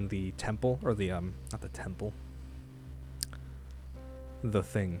as on the temple, or the not the temple. The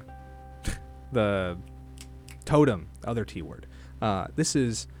thing, the totem, other T word. This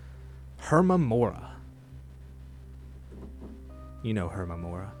is Hermamora. You know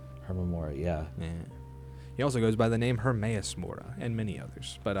Hermamora. Hermamora, yeah. He also goes by the name Hermaeus Mora and many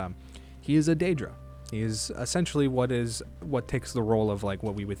others. But he is a Daedra. He is essentially what takes the role of like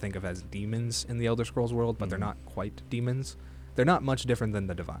what we would think of as demons in the Elder Scrolls world, but they're not quite demons. They're not much different than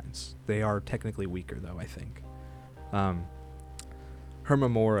the divines. They are technically weaker, though, I think.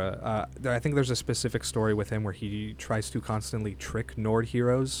 Hermamora, I think there's a specific story with him where he tries to constantly trick Nord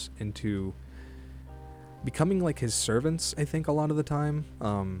heroes into becoming like his servants, I think, a lot of the time.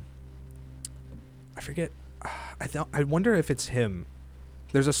 I forget. I wonder if it's him.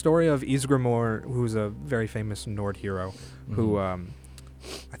 There's a story of Ysgramor, who's a very famous Nord hero, who, I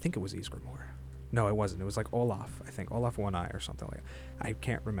think it was Ysgramor. No, it wasn't. It was like Olaf, I think. Olaf One Eye or something like that. I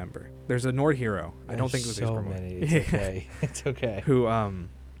can't remember. There's a Nord hero. I don't think it was Ysgramor. Many. It's okay. It's okay. Who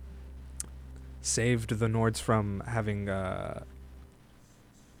saved the Nords from having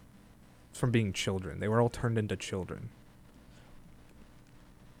from being children. They were all turned into children.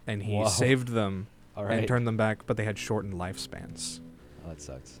 And he Whoa. saved them All right. and turned them back, but they had shortened lifespans. Oh, that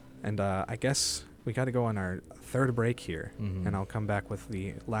sucks. And I guess we got to go on our third break here, Mhm. and I'll come back with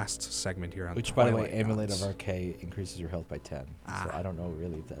the last segment here on Which, by the way, Twilight Amulet Gods. of Arcade increases your health by 10. Ah. So I don't know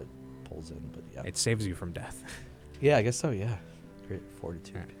really if that pulls in, but yeah. It saves you from death. Yeah, I guess so, yeah. Great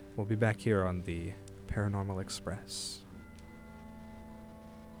fortitude. All right. We'll be back here on the Paranormal Express.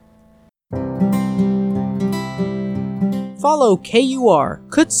 Follow KUR,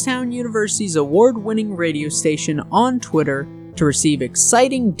 Kutztown University's award-winning radio station, on Twitter to receive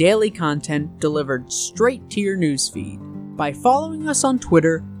exciting daily content delivered straight to your newsfeed. By following us on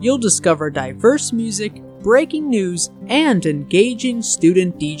Twitter, you'll discover diverse music, breaking news, and engaging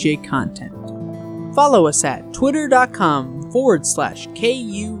student DJ content. Follow us at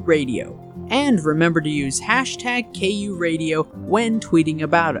twitter.com/KU Radio. And remember to use hashtag KU Radio when tweeting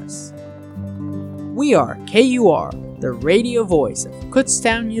about us. We are KUR, the radio voice of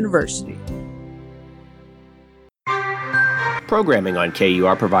Kutztown University. Programming on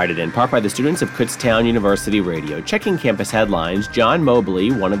KUR provided in part by the students of Kutztown University Radio. Checking campus headlines, John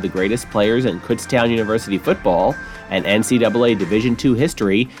Mobley, one of the greatest players in Kutztown University football and NCAA Division II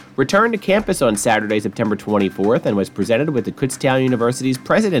history, returned to campus on Saturday, September 24th, and was presented with the Kutztown University's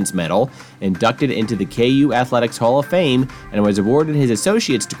President's Medal, inducted into the KU Athletics Hall of Fame, and was awarded his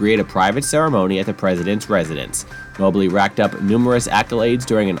associate's degree at a private ceremony at the President's residence. Mobley racked up numerous accolades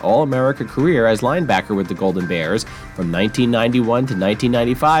during an All-America career as linebacker with the Golden Bears from 1991 to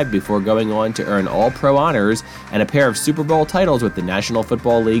 1995 before going on to earn All-Pro honors and a pair of Super Bowl titles with the National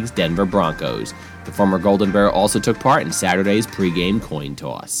Football League's Denver Broncos. The former Golden Bear also took part in Saturday's pregame coin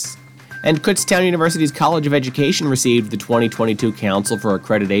toss. And Kutztown University's College of Education received the 2022 Council for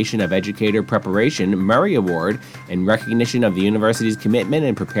Accreditation of Educator Preparation Murray Award in recognition of the university's commitment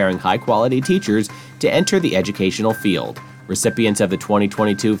in preparing high-quality teachers to enter the educational field. Recipients of the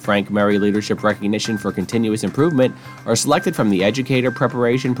 2022 Frank Murray Leadership Recognition for Continuous Improvement are selected from the educator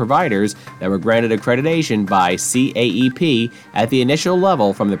preparation providers that were granted accreditation by CAEP at the initial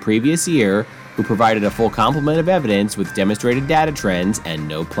level from the previous year, who provided a full complement of evidence with demonstrated data trends and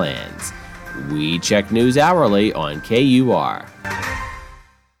no plans. We check news hourly on KUR.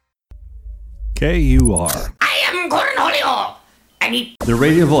 KUR, I am Cornholio. I need the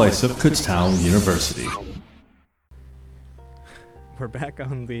radio voice of Kutztown University. We're back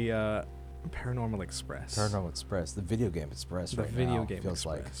on the Paranormal Express. Paranormal Express, the video game Express The right video now, game feels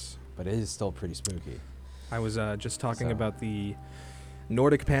Express. like. But it is still pretty spooky. I was just talking about the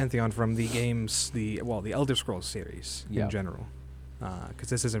Nordic pantheon from the games, the Elder Scrolls series in general, because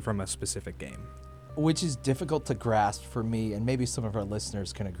this isn't from a specific game. Which is difficult to grasp for me, and maybe some of our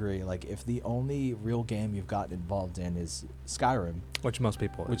listeners can agree. Like, if the only real game you've gotten involved in is Skyrim, Which most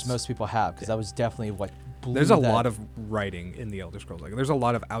people have, because that was definitely what blew There's a that- lot of writing in the Elder Scrolls. Like, there's a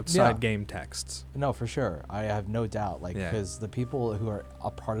lot of outside game texts. No, for sure. I have no doubt. Like, Yeah. because the people who are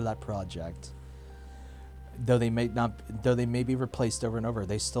a part of that project, though they may be replaced over and over,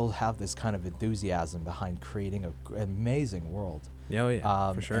 they still have this kind of enthusiasm behind creating an amazing world. Oh,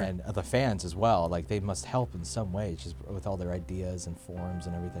 yeah, for sure. And the fans as well. Like, they must help in some way, just with all their ideas and forums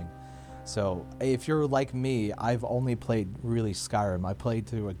and everything. So if you're like me, I've only played really Skyrim. I played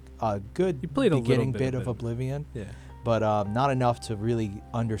through a good beginning bit of Oblivion. Yeah. But not enough to really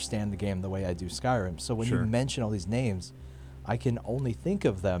understand the game the way I do Skyrim. So when you mention all these names, I can only think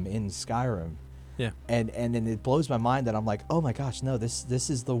of them in Skyrim. Yeah. And it blows my mind that I'm like, oh my gosh, no, this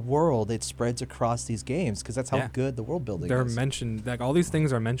is the world. It spreads across these games because that's how good the world building They're is. mentioned, like, all these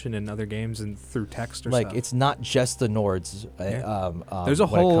things are mentioned in other games and through text or like stuff. it's not just the Nords. There's a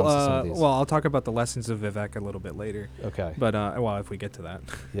when it whole. comes to some of these. Well, I'll talk about the lessons of Vivek a little bit later. Okay. But well, if we get to that.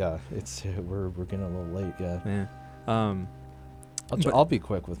 Yeah, it's we're getting a little late. Yeah. Yeah. I'll be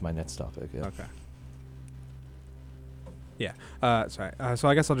quick with my next topic. Yeah. Okay. Yeah. Sorry. So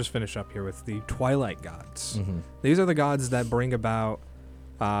I guess I'll just finish up here with the Twilight gods. Mhm. These are the gods that bring about,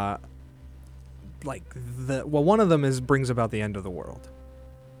 one of them brings about the end of the world,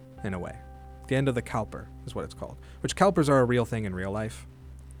 in a way. The end of the Kalpur is what it's called. Which Kalpurs are a real thing in real life.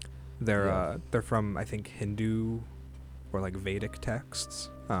 They're from, I think, Hindu or like Vedic texts.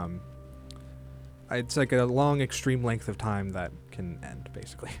 It's like a long, extreme length of time that can end,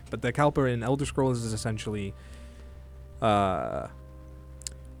 basically. But the Kalpur in Elder Scrolls is essentially the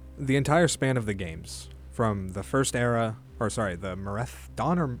entire span of the games, from the first era,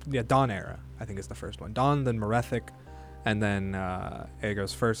 Dawn era, I think is the first one. Dawn, then Merethic, and then it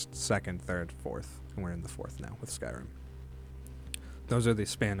goes first, second, third, fourth, and we're in the fourth now with Skyrim. Those are the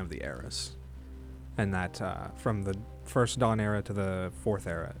span of the eras, and that from the first Dawn era to the fourth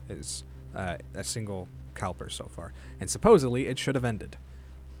era is a single Calper so far, and supposedly it should have ended.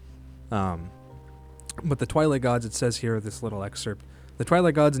 But the Twilight Gods, it says here, this little excerpt, the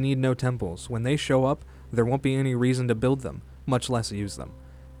Twilight Gods need no temples. When they show up, there won't be any reason to build them, much less use them.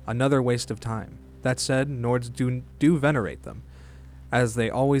 Another waste of time. That said, Nords do venerate them, as they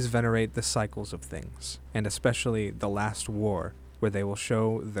always venerate the cycles of things, and especially the last war, where they will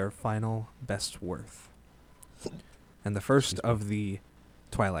show their final best worth. And the first of the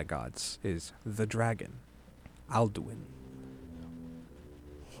Twilight Gods is the dragon, Alduin.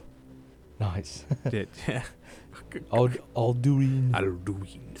 Nice. Yeah. Alduin.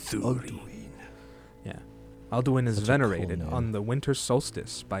 Alduin. Yeah. Alduin is venerated on the winter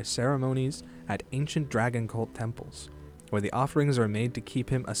solstice by ceremonies at ancient dragon cult temples, where the offerings are made to keep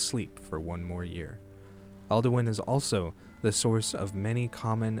him asleep for one more year. Alduin is also the source of many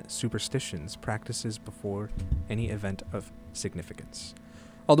common superstitions practices before any event of significance.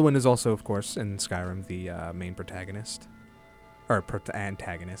 Alduin is also, of course, in Skyrim, the main protagonist, or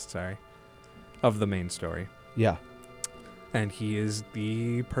antagonist, sorry, of the main story. Yeah. And he is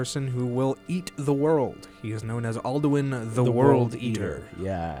the person who will eat the world. He is known as Alduin the World Eater.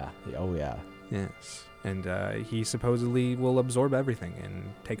 Yeah. Oh, yeah. Yes. And he supposedly will absorb everything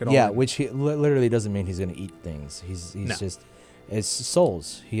and take it all. Yeah, in. which he literally doesn't mean he's going to eat things. He's just, it's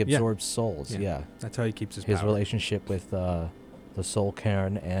souls. He absorbs souls. Yeah. That's how he keeps his power. Relationship with the Soul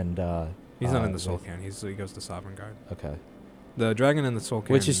Cairn and... he's not in the Soul Cairn. He goes to Sovereign Guard. Okay. The dragon in the Soul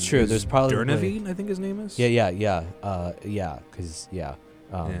Cairn, which is true. There's probably Durnaveen, I think his name is. Yeah.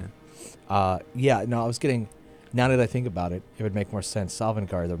 No, I was getting. Now that I think about it, it would make more sense.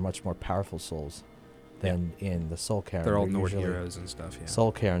 Sovngarde, they're much more powerful souls than in the Soul Cairn. They're all Nord heroes and stuff. Yeah.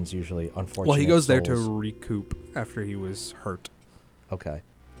 Soul Cairn's usually unfortunate. Well, he goes souls. there to recoup after he was hurt. Okay.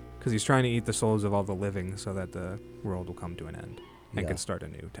 Because he's trying to eat the souls of all the living so that the world will come to an end and can start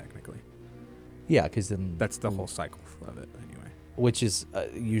anew, technically. Yeah, because then that's the whole cycle of it, anyway. Which is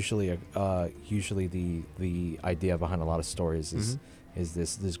usually the idea behind a lot of stories is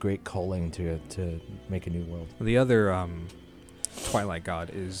this great calling to make a new world. The other Twilight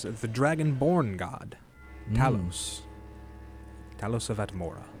God is the Dragonborn God, Talos. Talos of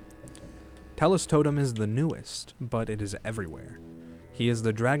Atmora. Talos Totem is the newest, but it is everywhere. He is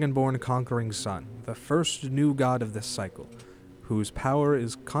the Dragonborn conquering sun, the first new god of this cycle, whose power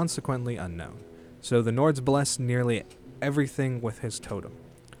is consequently unknown. So the Nords bless nearly everything with his totem,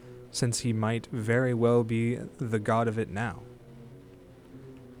 since he might very well be the god of it now.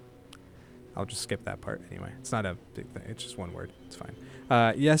 I'll just skip that part anyway. It's not a big thing. It's just one word. It's fine.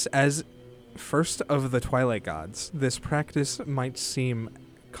 Yes, as first of the Twilight Gods, this practice might seem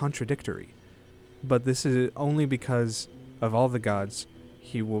contradictory, but this is only because of all the gods,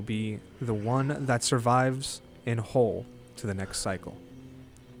 he will be the one that survives in whole to the next cycle.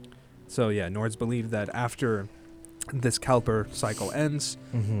 So yeah, Nords believe that after this Calper cycle ends,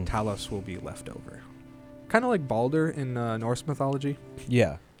 Talos will be left over. Kind of like Baldur in Norse mythology.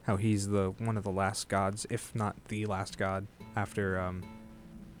 Yeah. How he's one of the last gods, if not the last god, after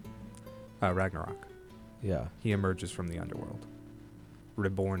Ragnarok. Yeah. He emerges from the underworld,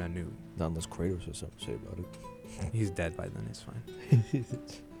 reborn anew. Not unless Kratos has something to say about it. He's dead by then, it's fine.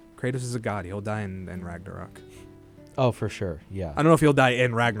 Kratos is a god. He'll die in Ragnarok. Oh, for sure, yeah. I don't know if he'll die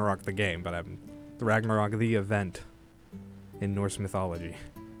in Ragnarok the game, but Ragnarok the event in Norse mythology.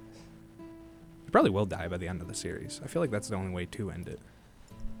 He probably will die by the end of the series. I feel like that's the only way to end it.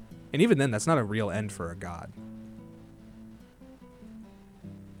 And even then, that's not a real end for a god.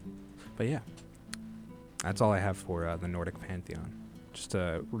 But yeah, that's all I have for the Nordic Pantheon. Just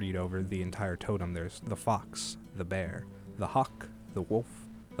to read over the entire totem, there's the fox, the bear, the hawk, the wolf,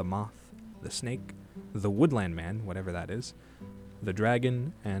 the moth, the snake, the woodland man, whatever that is, the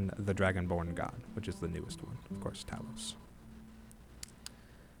dragon, and the dragonborn god, which is the newest one, of course, Talos.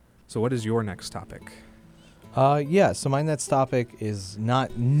 So what is your next topic? So my next topic is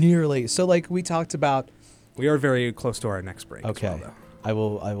not nearly... So, like, we talked about... We are very close to our next break. Okay. As well,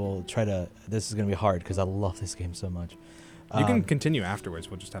 though. I will try to... This is going to be hard because I love this game so much. You can continue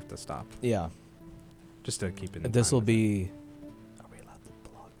afterwards. We'll just have to stop. Yeah. Just to keep it. This will be... Are we allowed to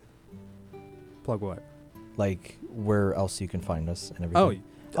plug? Plug what? Like, where else you can find us and everything.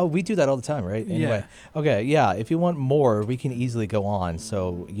 Oh, we do that all the time, right? Anyway. Yeah. Okay, yeah. If you want more, we can easily go on.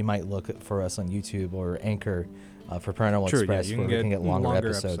 So you might look for us on YouTube or Anchor for Paranormal Express, yeah, where we can get longer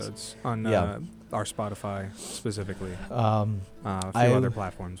episodes. On our Spotify specifically. A few other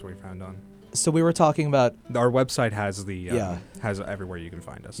platforms we found on. So we were talking about... Our website has has everywhere you can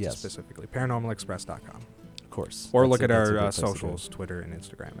find us, specifically. ParanormalExpress.com. Of course. Or look at our socials, Twitter and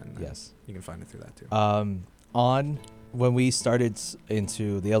Instagram, and you can find it through that too. On when we started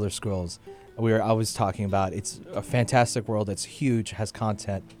into the Elder Scrolls, I was talking about it's a fantastic world. It's huge, has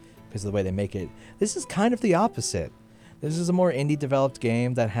content because of the way they make it. This is kind of the opposite. This is a more indie developed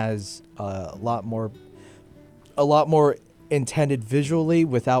game that has a lot more intended visually,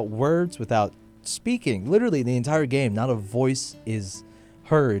 without words, without speaking. Literally, the entire game, not a voice is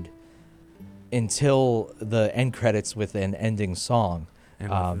heard until the end credits with an ending song. And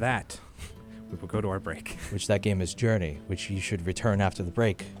with that, we will go to our break. Which that game is Journey, which you should return after the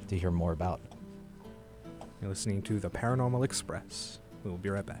break to hear more about. You're listening to The Paranormal Express. We will be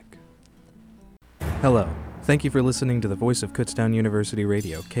right back. Hello. Thank you for listening to the voice of Kutztown University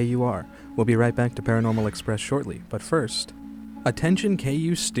Radio, KUR. We'll be right back to Paranormal Express shortly, but first, attention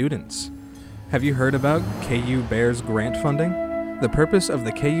KU students. Have you heard about KU Bears grant funding? The purpose of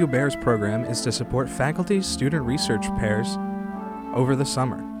the KU Bears program is to support faculty-student research pairs over the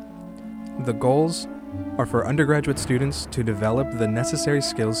summer. The goals are for undergraduate students to develop the necessary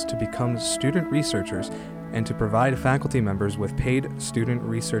skills to become student researchers and to provide faculty members with paid student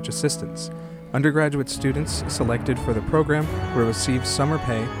research assistance. Undergraduate students selected for the program will receive summer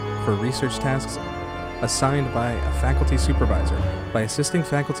pay for research tasks assigned by a faculty supervisor. By assisting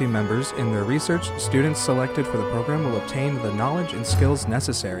faculty members in their research, students selected for the program will obtain the knowledge and skills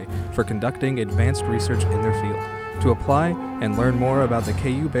necessary for conducting advanced research in their field. To apply and learn more about the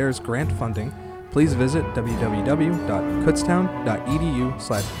KU Bears grant funding, please visit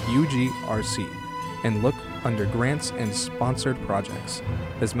www.kutztown.edu/UGRC and look under grants and sponsored projects.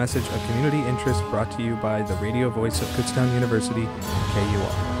 This message of community interest brought to you by the radio voice of Kutztown University,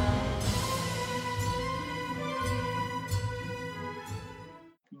 KUR.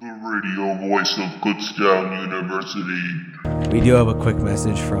 The radio voice of Kutztown University. We do have a quick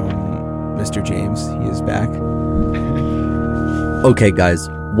message from Mr. James. He is back. Okay, guys,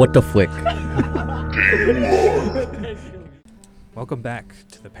 what the flick? Welcome back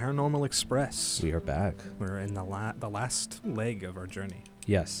to the Paranormal Express. We are back. We're in the last leg of our journey.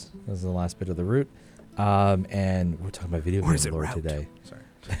 Yes, this is the last bit of the route. And we're talking about video game lore today. Sorry.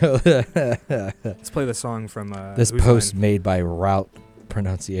 Let's play the song from this post made by Route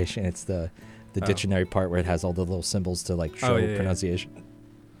Pronunciation. It's the dictionary part where it has all the little symbols to like show pronunciation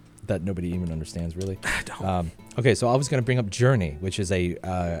that nobody even understands really. Okay, so I was going to bring up Journey, which is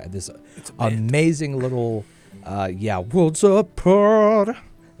this amazing little worlds apart.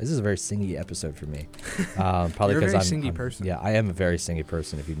 This is a very singy episode for me. Probably because I'm a very singy person. Yeah, I am a very singy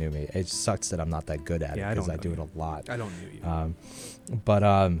person. If you knew me, it sucks that I'm not that good at it because I do it a lot. I don't know you. But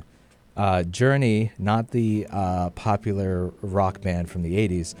Journey, not the popular rock band from the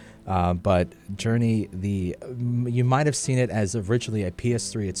 80s, but Journey, you might have seen it as originally a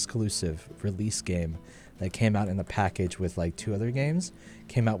PS3 exclusive release game that came out in a package with like 2 other games.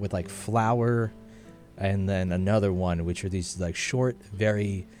 Came out with like Flower and then another one, which are these like short,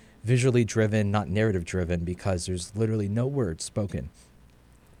 very visually driven, not narrative driven, because there's literally no words spoken.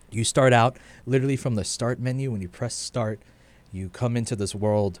 You start out literally from the start menu. When you press start, you come into this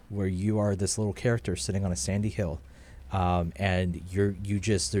world where you are this little character sitting on a sandy hill, and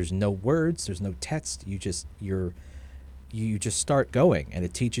there's no words, there's no text. You just start going, and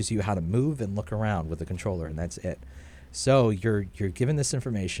it teaches you how to move and look around with the controller, and that's it. So you're given this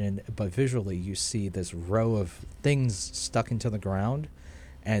information, but visually you see this row of things stuck into the ground,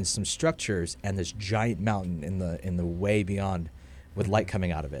 and some structures, and this giant mountain in the way beyond, with light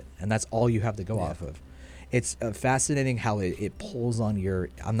coming out of it, and that's all you have to go off of. It's fascinating how it pulls on your...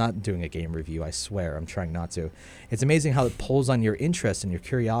 I'm not doing a game review, I swear. I'm trying not to. It's amazing how it pulls on your interest and your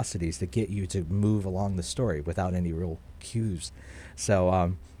curiosities to get you to move along the story without any real cues.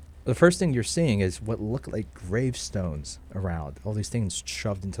 So the first thing you're seeing is what look like gravestones around. All these things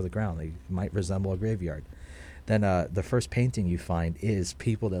shoved into the ground. They might resemble a graveyard. Then the first painting you find is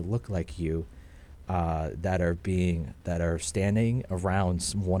people that look like you, that are standing around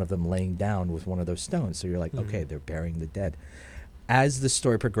one of them laying down with one of those stones. So you're like, okay, they're burying the dead. As the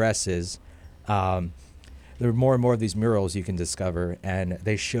story progresses, there are more and more of these murals you can discover, and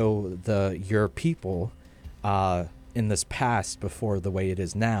they show your people in this past before the way it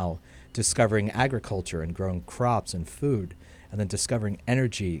is now, discovering agriculture and growing crops and food, and then discovering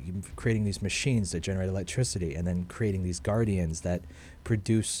energy, creating these machines that generate electricity, and then creating these guardians that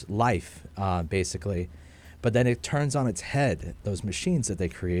produce life, basically. But then it turns on its head. Those machines that they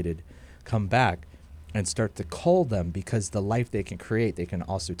created come back and start to cull them, because the life they can create, they can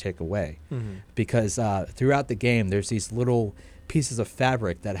also take away. Mm-hmm. Because throughout the game, there's these little pieces of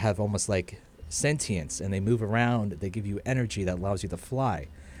fabric that have almost like sentience, and they move around. They give you energy that allows you to fly.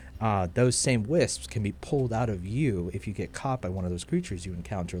 Those same wisps can be pulled out of you if you get caught by one of those creatures you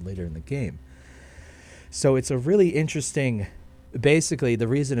encounter later in the game. So it's a really interesting. Basically, the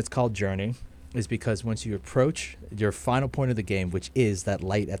reason it's called Journey is because once you approach your final point of the game, which is that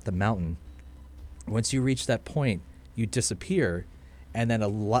light at the mountain, once you reach that point, you disappear, and then a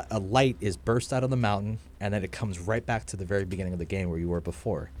light is burst out of the mountain, and then it comes right back to the very beginning of the game where you were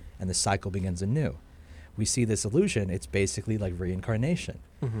before, and the cycle begins anew. We see this illusion. It's basically like reincarnation.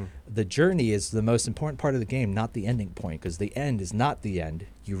 Mm-hmm. The journey is the most important part of the game, not the ending point, because the end is not the end.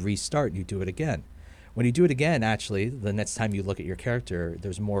 You restart, you do it again. When you do it again, actually, the next time you look at your character,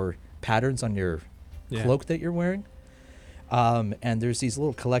 there's more patterns on your cloak that you're wearing. And there's these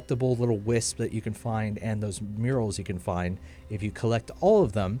little collectible little wisps that you can find, and those murals you can find. If you collect all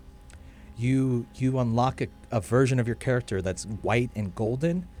of them, you unlock a version of your character that's white and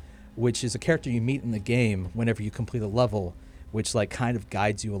golden, which is a character you meet in the game whenever you complete a level, which like kind of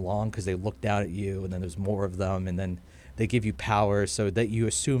guides you along because they look down at you, and then there's more of them, and then they give you power so that you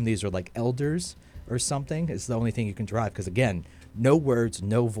assume these are like elders or something. It's the only thing you can derive because, again, no words,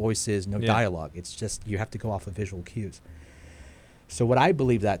 no voices, no dialogue. It's just you have to go off of visual cues. So what I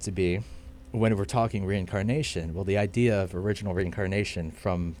believe that to be, when we're talking reincarnation, well, the idea of original reincarnation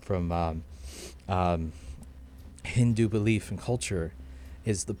from Hindu belief and culture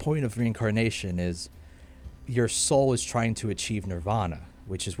is the point of reincarnation is your soul is trying to achieve nirvana,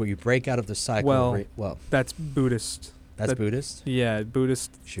 which is where you break out of the cycle. Well, that's Buddhist. That's Buddhist? Yeah,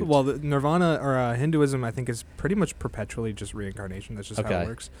 Buddhist. Shoot. Well, the Nirvana or Hinduism, I think, is pretty much perpetually just reincarnation. That's just how it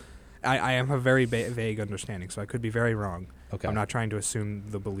works. I have a very vague understanding, so I could be very wrong. Okay. I'm not trying to assume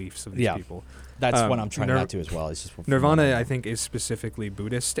the beliefs of these people. That's what I'm trying not to as well. It's just Nirvana, I think, is specifically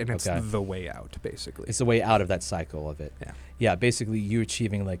Buddhist, and it's the way out, basically. It's the way out of that cycle of it. Yeah. Yeah, basically you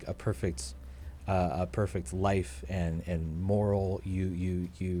achieving like a perfect life and moral.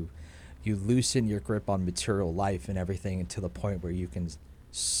 You loosen your grip on material life and everything to the point where you can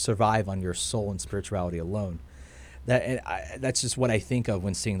survive on your soul and spirituality alone. That's just what I think of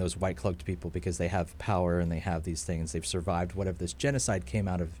when seeing those white cloaked people, because they have power and they have these things. They've survived whatever this genocide came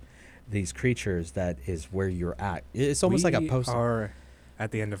out of these creatures. That is where you're at. It's almost like a post. We are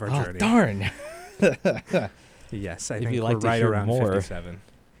at the end of our journey. Darn. Yes, I if think you'd like we're to right hear around more. 57.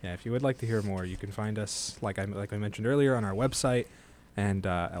 Yeah, if you would like to hear more, you can find us, like I mentioned earlier, on our website and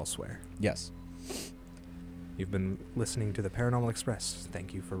elsewhere. Yes. You've been listening to the Paranormal Express.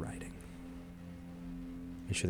 Thank you for riding.